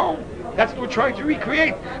Jewish home. That's what we're trying to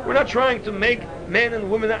recreate. We're not trying to make men and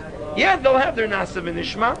women... Yeah, they'll have their na'asa and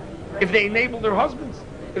nishma if they enable their husbands,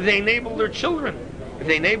 if they enable their children. If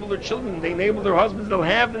they enable their children, they enable their husbands, they'll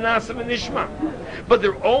have the na'asa and nishma. But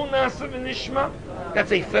their own na'asa and nishma,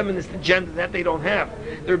 that's a feminist agenda that they don't have.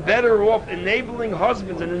 They're better off enabling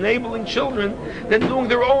husbands and enabling children than doing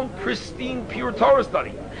their own pristine, pure Torah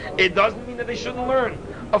study. It doesn't mean that they shouldn't learn.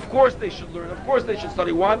 Of course they should learn. Of course they should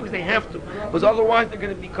study. Why? Because they have to. Because otherwise they're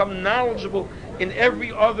going to become knowledgeable in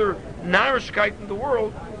every other narishkeit in the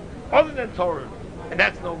world other than Torah. And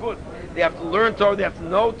that's no good. They have to learn Torah. They have to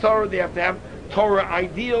know Torah. They have to have Torah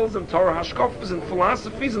ideals and Torah hashkafas and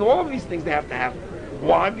philosophies and all of these things they have to have.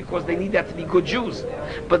 Why? Because they need that to be good Jews.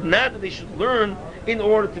 But not that they should learn in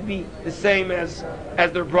order to be the same as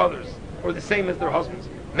their brothers or the same as their husbands.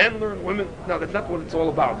 Men learn, women... No, that's not what it's all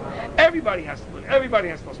about. Everybody has to learn. Everybody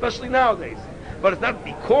has to learn, especially nowadays. But it's not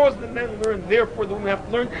because the men learn, therefore the women have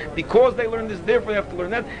to learn. Because they learn this, therefore they have to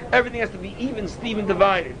learn that. Everything has to be even, Steven,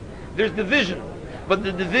 divided. There's division. But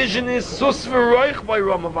the division is sus v'roich by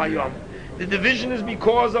Rama vayom. The division is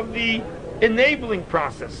because of the enabling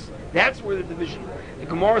process. That's where the division. The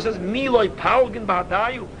Gemara says, Miloi palgin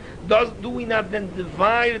b'hadayu. Do we not then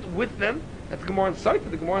divide it with them? That's the Gemara in Saita.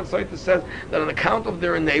 The Gemara in Saita says that on account of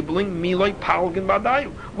their enabling, Miloi palgin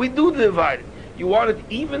b'hadayu. We do divide it. You want it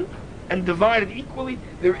even and divide it equally.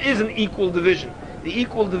 There is an equal division. The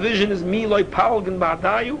equal division is Miloi palgin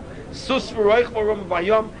b'hadayu. Sus v'roich v'rom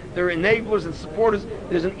v'yom. They're enablers and supporters.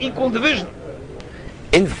 There's an equal division.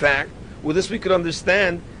 In fact, with this we could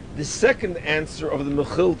understand the second answer of the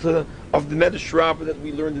Mechilta of the Medrash Rabbah that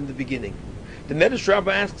we learned in the beginning. The Medrash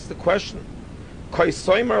Rabbah asks the question, Bais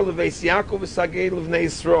Yaakov l'vnei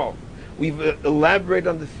Yisrael. We've elaborated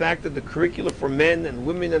on the fact that the curricula for men and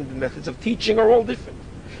women and the methods of teaching are all different.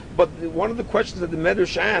 But one of the questions that the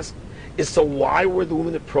Medrash asked is, so why were the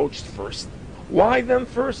women approached first? Why them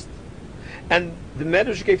first? And the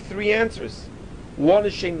Medrash gave three answers. One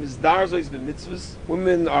is Shem Mizdarzois Mitzvos.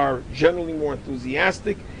 Women are generally more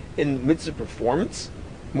enthusiastic in mitzvah performance,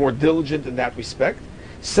 more diligent in that respect.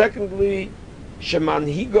 Secondly,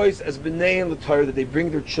 Sheman Higois as B'nei and Torah, that they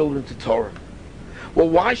bring their children to Torah. Well,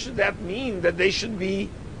 why should that mean that they should be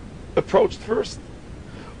approached first?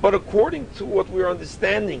 But according to what we're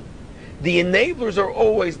understanding, the enablers are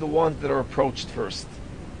always the ones that are approached first.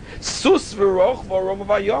 Sus v'roch v'arom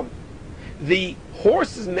v'ayom. The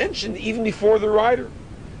horse is mentioned even before the rider.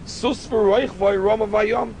 Sus v'roich v'arom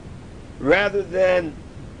v'ayom. Rather than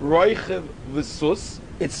roichev v'sus,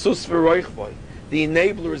 it's sus v'roich v'ay. The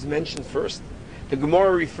enabler is mentioned first. The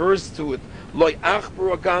Gemara refers to it, loy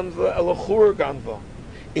achbar ganva elachur ganva.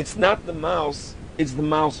 It's not the mouse, it's the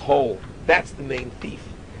mouse hole. That's the main thief.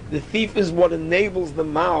 The thief is what enables the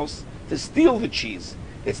mouse to steal the cheese.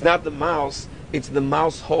 It's not the mouse, it's the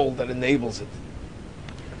mouse hole that enables it.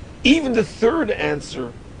 Even the third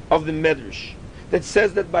answer of the Medrash, that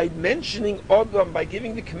says that by mentioning Adam, by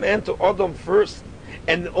giving the command to Adam first,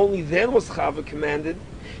 and only then was Chava commanded,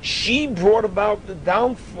 she brought about the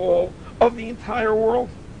downfall of the entire world.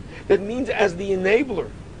 That means as the enabler,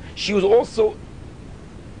 she was also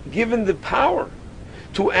given the power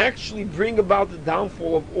to actually bring about the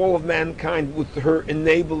downfall of all of mankind with her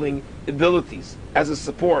enabling abilities as a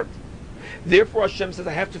support. Therefore Hashem says,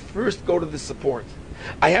 I have to first go to the support.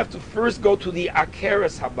 I have to first go to the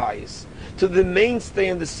Akeres Habayis, to the mainstay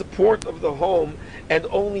and the support of the home, and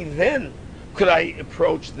only then could I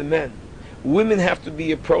approach the men. Women have to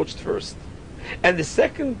be approached first. And the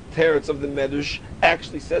second teretz of the Medrash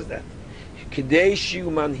actually says that. Kedei shiu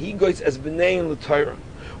manhigois as b'nei and l'Torah.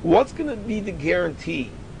 What's going to be the guarantee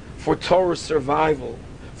for Torah's survival,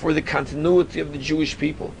 for the continuity of the Jewish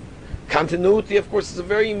people? Continuity, of course, is a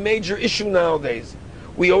very major issue nowadays.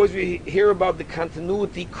 We always hear about the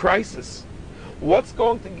continuity crisis. What's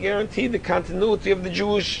going to guarantee the continuity of the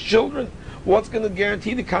Jewish children? What's going to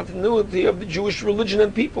guarantee the continuity of the Jewish religion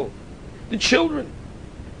and people? The children.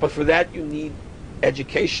 But for that you need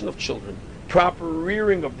education of children, proper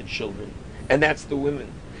rearing of the children, and that's the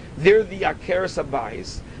women. They're the Akeres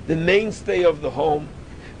Habayis, the mainstay of the home.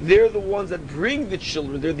 They're the ones that bring the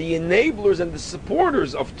children. They're the enablers and the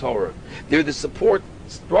supporters of Torah. They're the support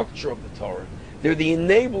structure of the Torah. They're the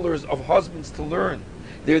enablers of husbands to learn.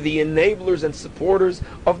 They're the enablers and supporters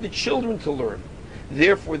of the children to learn.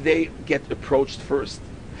 Therefore, they get approached first.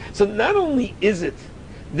 So not only is it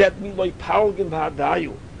that we loy palgin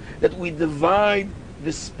b'hadayu, that we divide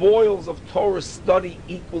the spoils of Torah study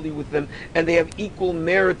equally with them, and they have equal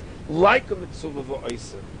merit like a mitzvah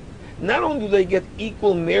v'oisa. Not only do they get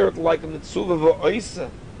equal merit like a mitzvah v'oisa,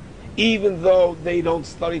 even though they don't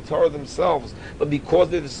study Torah themselves, but because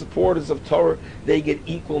they're the supporters of Torah, they get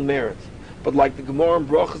equal merit. But like the Gemara in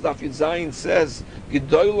Brachas Daf Yud Zayin says,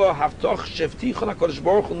 Gedoyla Havtoch Shevtichon HaKadosh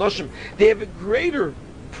Baruch Hu Noshim, they have a greater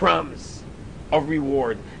promise of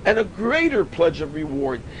reward and a greater pledge of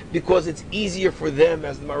reward, because it's easier for them,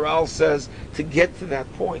 as the Maral says, to get to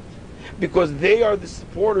that point. Because they are the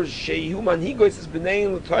supporters, Shehu Manhigois is B'nei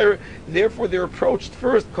and L'Torah, therefore they're approached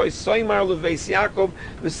first. Koisoymar Bais Yaakov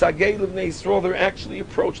v'Sagei L'Bnei Yisrael, they're actually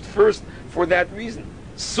approached first for that reason.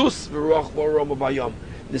 Sus v'roch v'arom v'ayom.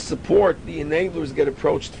 The support, the enablers get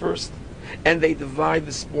approached first, and they divide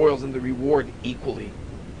the spoils and the reward equally.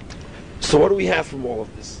 So what do we have from all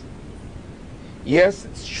of this? Yes,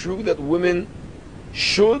 it's true that women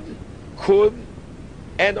should, could,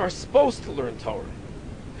 and are supposed to learn Torah.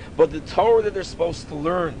 But the Torah that they're supposed to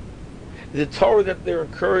learn, the Torah that they're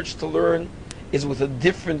encouraged to learn, is with a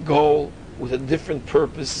different goal, with a different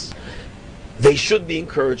purpose. They should be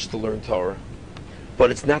encouraged to learn Torah,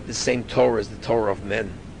 but it's not the same Torah as the Torah of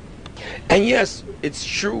men. And yes, it's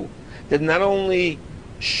true that not only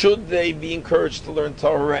should they be encouraged to learn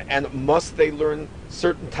Torah and must they learn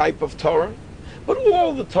certain type of Torah, but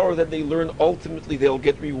all the Torah that they learn, ultimately they'll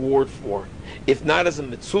get reward for. If not as a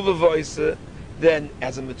mitzvah v'oisa, then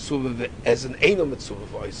as a mitzvah, as an eino mitzvah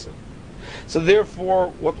v'oisa. So therefore,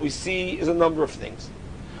 what we see is a number of things.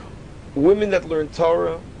 Women that learn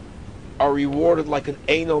Torah are rewarded like an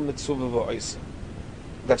eino mitzvah v'oisa.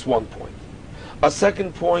 That's one point. A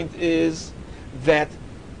second point is that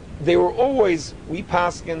they were always, we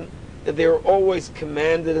paskin, that they were always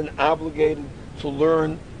commanded and obligated to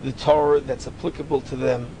learn the Torah that's applicable to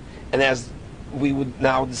them. And as we would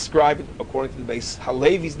now describe it according to the Bais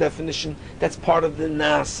Halevi's definition, that's part of the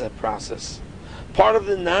na'asa process. Part of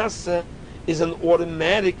the na'asa is an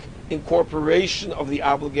automatic incorporation of the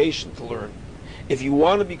obligation to learn. If you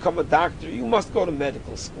want to become a doctor, you must go to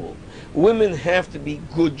medical school. Women have to be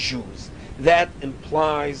good Jews. That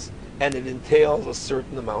implies and it entails a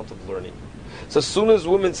certain amount of learning. So as soon as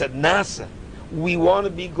women said, na'asa, we want to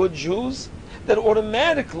be good Jews, that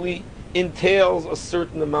automatically entails a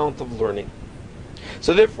certain amount of learning.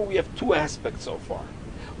 So therefore we have two aspects so far.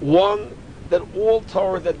 One, that all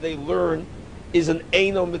Torah that they learn is an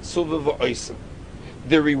eino mitzvah v'oisa.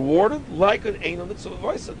 They're rewarded like an eino mitzvah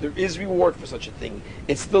v'oisa. There is reward for such a thing.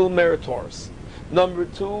 It's still meritorious. Number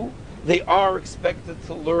two, they are expected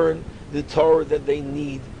to learn the Torah that they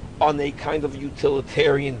need on a kind of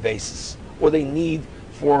utilitarian basis, or they need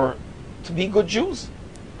to be good Jews.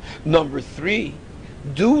 Number three,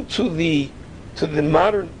 due to the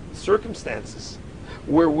modern circumstances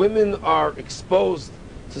where women are exposed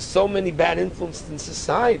to so many bad influences in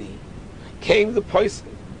society, came the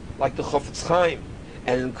poskim like the Chofetz Chaim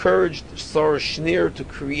and encouraged Sarah Schneer to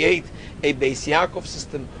create a Bais Yaakov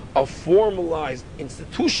system of formalized,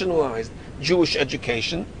 institutionalized Jewish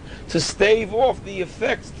education to stave off the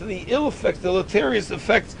effects, to the ill effects, the deleterious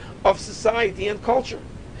effects of society and culture.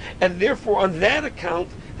 And therefore, on that account,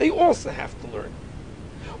 they also have to learn.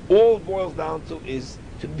 All it boils down to is,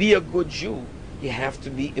 to be a good Jew, you have to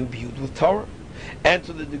be imbued with Torah. And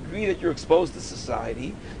to the degree that you're exposed to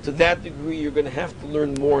society, to that degree you're going to have to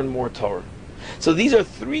learn more and more Torah. So these are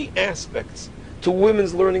three aspects to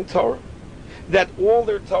women's learning Torah. That all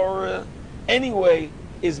their Torah, anyway,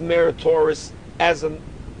 is meritorious as an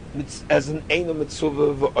eino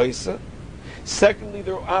mitzvah v'oisa. Secondly,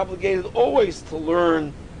 they're obligated always to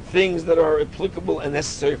learn things that are applicable and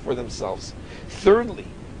necessary for themselves. Thirdly,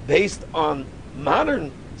 based on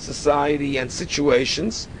modern society and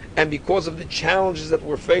situations, and because of the challenges that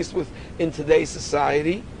we're faced with in today's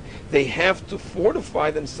society, they have to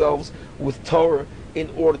fortify themselves with Torah in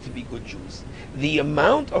order to be good Jews. The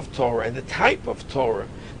amount of Torah and the type of Torah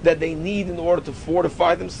that they need in order to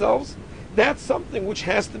fortify themselves, that's something which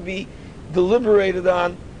has to be deliberated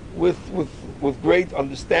on with great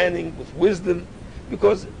understanding, with wisdom,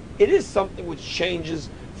 because it is something which changes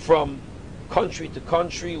from country to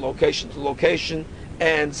country, location to location,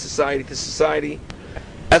 and society to society,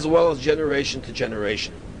 as well as generation to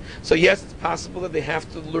generation. So yes, it's possible that they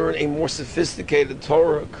have to learn a more sophisticated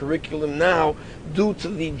Torah curriculum now due to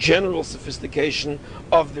the general sophistication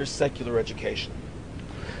of their secular education.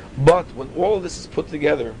 But when all of this is put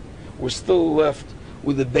together, we're still left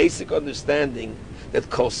with the basic understanding that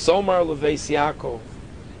Kol Somar Bais Yaakov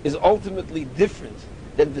is ultimately different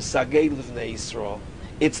than the Sagei Livnei Yisrael.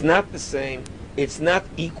 It's not the same, it's not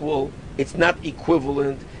equal, it's not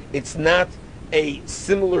equivalent, it's not a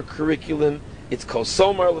similar curriculum. It's Kol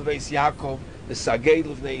Somar Bais Yaakov, the Sagei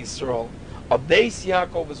Livnei Yisrael. A Bais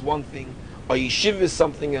Yaakov is one thing, a yeshiva is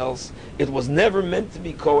something else. It was never meant to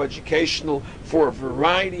be co-educational for a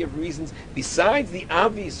variety of reasons, besides the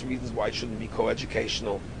obvious reasons why it shouldn't be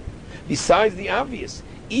co-educational. Besides the obvious,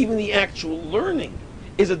 even the actual learning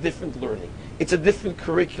is a different learning. It's a different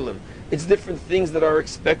curriculum. It's different things that are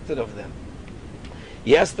expected of them.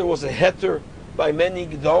 Yes, there was a heter by many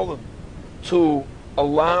gedolim to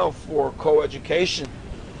allow for co-education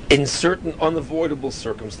in certain unavoidable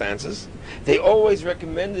circumstances. They always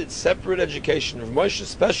recommended separate education, Rav Moshe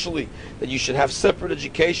especially, that you should have separate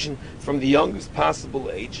education from the youngest possible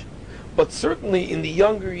age. But certainly in the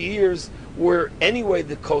younger years, where anyway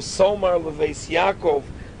the Kol Somar Bais Yaakov,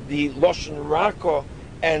 the Loshen Raka,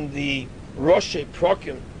 and the Roshei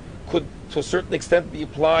Prokim could to a certain extent be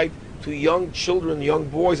applied to young children, young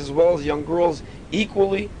boys as well as young girls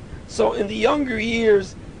equally. So in the younger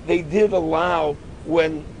years, they did allow,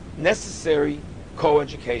 when necessary,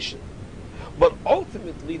 co-education. But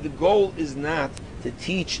ultimately, the goal is not to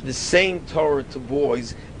teach the same Torah to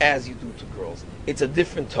boys as you do to girls. It's a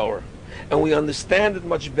different Torah. And we understand it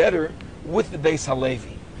much better with the Bais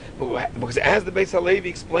Halevi. Because as the Bais Halevi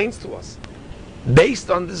explains to us,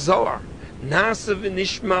 based on the Zohar, Na'asa and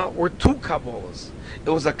Nishmah were two Kabbalahs. It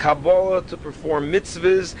was a Kabbalah to perform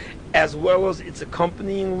mitzvahs as well as its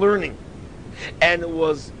accompanying learning. And it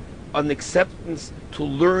was an acceptance to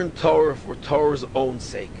learn Torah for Torah's own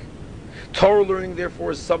sake. Torah learning,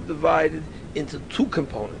 therefore, is subdivided into two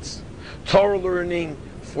components. Torah learning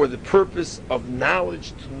for the purpose of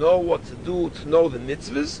knowledge, to know what to do, to know the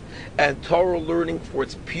mitzvahs, and Torah learning for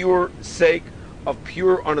its pure sake of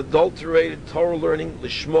pure, unadulterated Torah learning,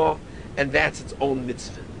 lishma, and that's its own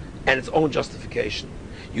mitzvah and its own justification.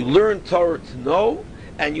 You learn Torah to know,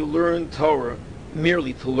 and you learn Torah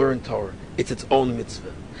merely to learn Torah. It's its own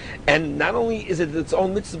mitzvah. And not only is it its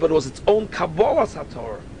own mitzvah, but it was its own Kabbalah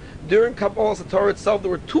HaTorah. During Kabbalah HaTorah itself,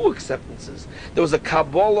 there were two acceptances. There was a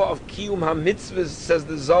Kabbalah of Kiyum HaMitzvahs, says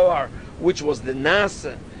the Zohar, which was the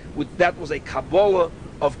Na'asa. That was a Kabbalah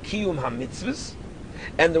of Kiyum HaMitzvahs.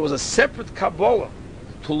 And there was a separate Kabbalah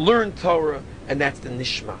to learn Torah, and that's the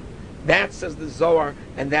Nishmah. That, says the Zohar,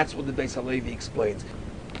 and that's what the Bais Halevi explains.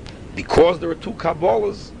 Because there are two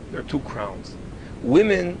Kabbalahs, there are two crowns.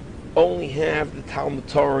 Women only have the Talmud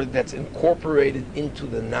Torah that's incorporated into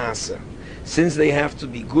the Na'asa. Since they have to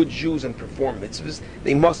be good Jews and perform mitzvahs,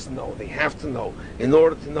 they must know, they have to know. In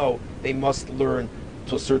order to know, they must learn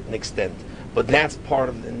to a certain extent. But that's part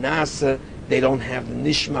of the Na'asa. They don't have the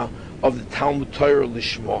Nishma of the Talmud Torah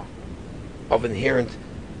Lishma, of inherent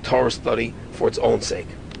Torah study for its own sake.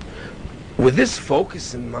 With this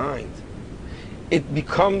focus in mind, it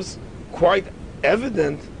becomes quite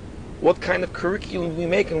evident what kind of curriculum we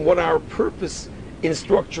make and what our purpose in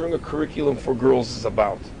structuring a curriculum for girls is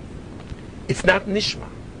about. It's not Nishma.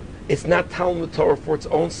 It's not Talmud Torah for its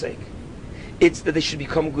own sake. It's that they should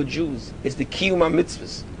become good Jews. It's the Kiyum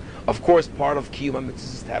HaMitzvahs. Of course, part of Kiyum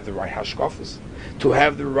HaMitzvahs is to have the right hashkafas, to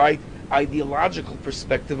have the right ideological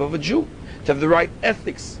perspective of a Jew, to have the right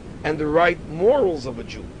ethics and the right morals of a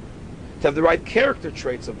Jew, to have the right character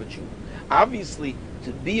traits of a Jew. Obviously,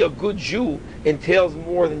 to be a good Jew entails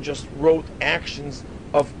more than just rote actions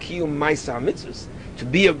of Kiyum Ma'aseh HaMitzvahs. To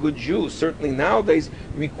be a good Jew, certainly nowadays,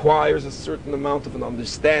 requires a certain amount of an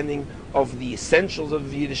understanding of the essentials of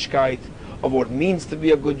Yiddishkeit, of what it means to be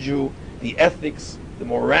a good Jew, the ethics, the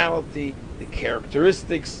morality, the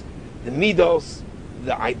characteristics, the midos,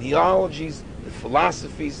 the ideologies, the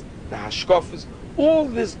philosophies, the hashkafas. All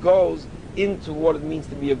this goes into what it means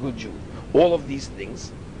to be a good Jew. All of these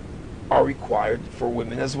things are required for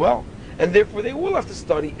women as well. And therefore they will have to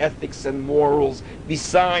study ethics and morals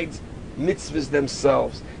besides mitzvahs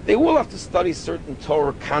themselves. They will have to study certain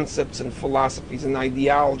Torah concepts and philosophies and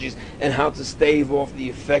ideologies and how to stave off the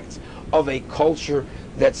effects of a culture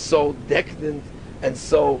that's so decadent and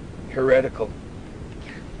so heretical.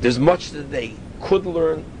 There's much that they could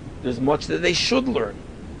learn, there's much that they should learn.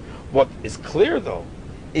 What is clear, though,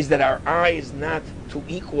 is that our eye is not to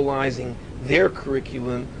equalizing their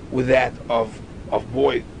curriculum with that of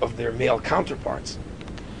their male counterparts.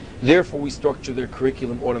 Therefore, we structure their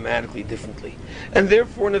curriculum automatically differently. And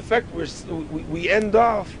therefore, in effect, we end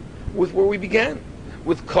off with where we began,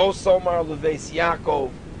 with Kol Somar Bais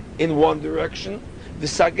Yaakov in one direction, the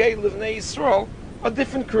Sagei Livnei Yisrael, a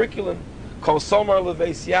different curriculum. Kol Somar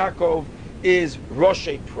Bais Yaakov is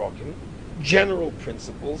Roshei Prokim, general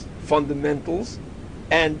principles, fundamentals,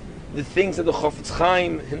 and the things that the Chofetz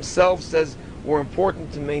Chaim himself says were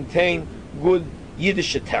important to maintain good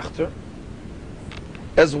Yiddish techter,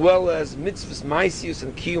 as well as mitzvahs, maisius,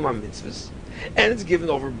 and kiyum mitzvahs. And it's given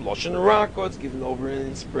over blush and rako, it's given over in an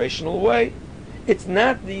inspirational way. It's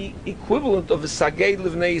not the equivalent of a sagei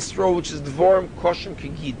livnei Yisro, which is dvorim koshem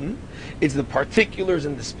kegidin. It's the particulars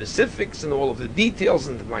and the specifics and all of the details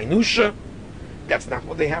and the minutia. That's not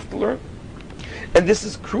what they have to learn. And this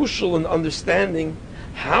is crucial in understanding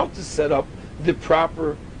how to set up the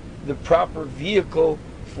proper vehicle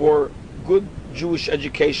for good Jewish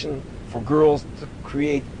education for girls, to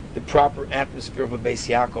create the proper atmosphere of a Bais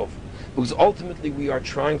Yaakov. Because ultimately we are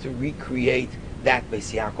trying to recreate that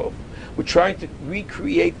Bais Yaakov. We're trying to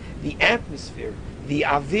recreate the atmosphere, the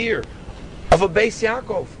avir of a Bais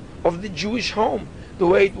Yaakov, of the Jewish home, the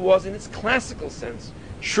way it was in its classical sense.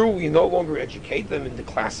 True, we no longer educate them in the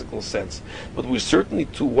classical sense, but we're certainly,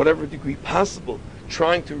 to whatever degree possible,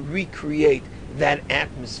 trying to recreate that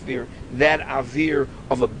atmosphere, that avir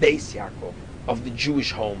of a Bais Yaakov, of the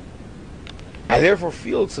Jewish home. I therefore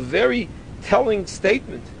feel it's a very telling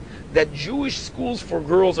statement that Jewish schools for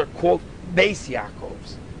girls are called Bais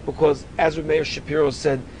Yaakovs. because, as Rabbi Meir Shapiro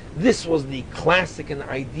said, this was the classic and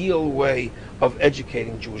ideal way of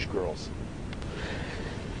educating Jewish girls.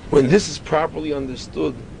 When this is properly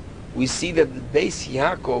understood, we see that the Bais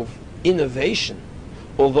Yaakov innovation,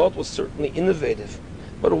 although it was certainly innovative,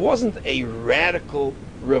 but it wasn't a radical,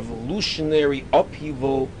 revolutionary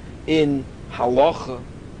upheaval in halacha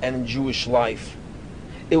and in Jewish life.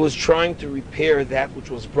 It was trying to repair that which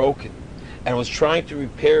was broken, and was trying to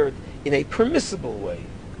repair it in a permissible way,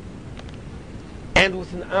 and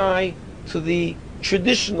with an eye to the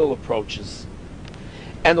traditional approaches.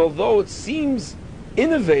 And although it seems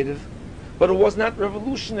innovative, but it was not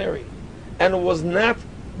revolutionary, and it was not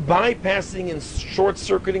bypassing and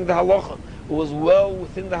short-circuiting the halacha. It was well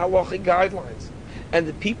within the halachic guidelines. And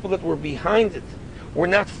the people that were behind it were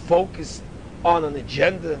not focused on an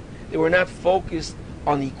agenda. They were not focused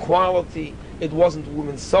on equality. It wasn't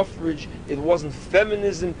women's suffrage. It wasn't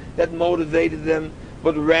feminism that motivated them,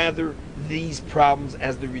 but rather these problems,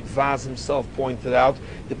 as the Ridvaz himself pointed out,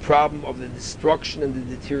 the problem of the destruction and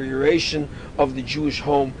the deterioration of the Jewish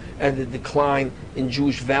home and the decline in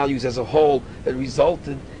Jewish values as a whole that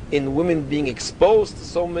resulted in women being exposed to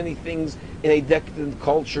so many things in a decadent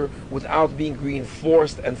culture without being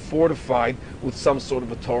reinforced and fortified with some sort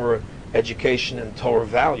of a Torah education and Torah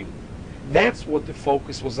value. That's what the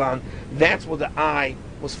focus was on. That's what the eye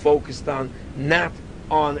was focused on, not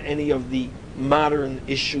on any of the modern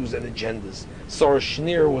issues and agendas. Sarah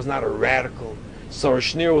Schneer was not a radical. Sarah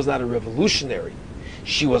Schneer was not a revolutionary.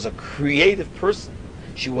 She was a creative person.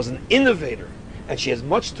 She was an innovator, and she has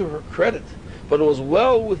much to her credit, but it was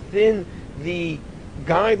well within the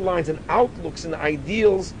guidelines and outlooks and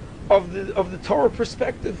ideals of the Torah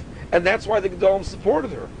perspective, and that's why the Gedolim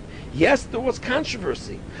supported her. Yes, there was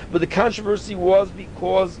controversy, but the controversy was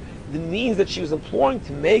because the means that she was employing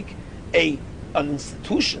to make an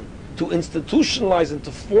institution, to institutionalize and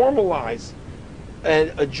to formalize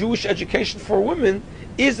a Jewish education for women,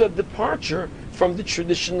 is a departure from the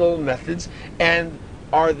traditional methods, and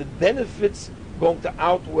are the benefits going to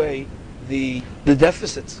outweigh the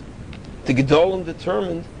deficits? The Gedolim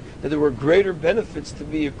determined that there were greater benefits to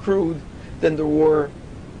be accrued than there were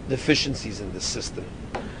deficiencies in the system.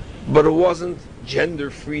 But it wasn't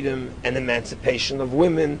gender freedom and emancipation of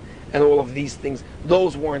women and all of these things.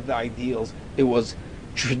 Those weren't the ideals. It was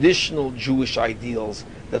traditional Jewish ideals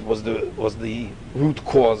that was the root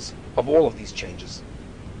cause of all of these changes.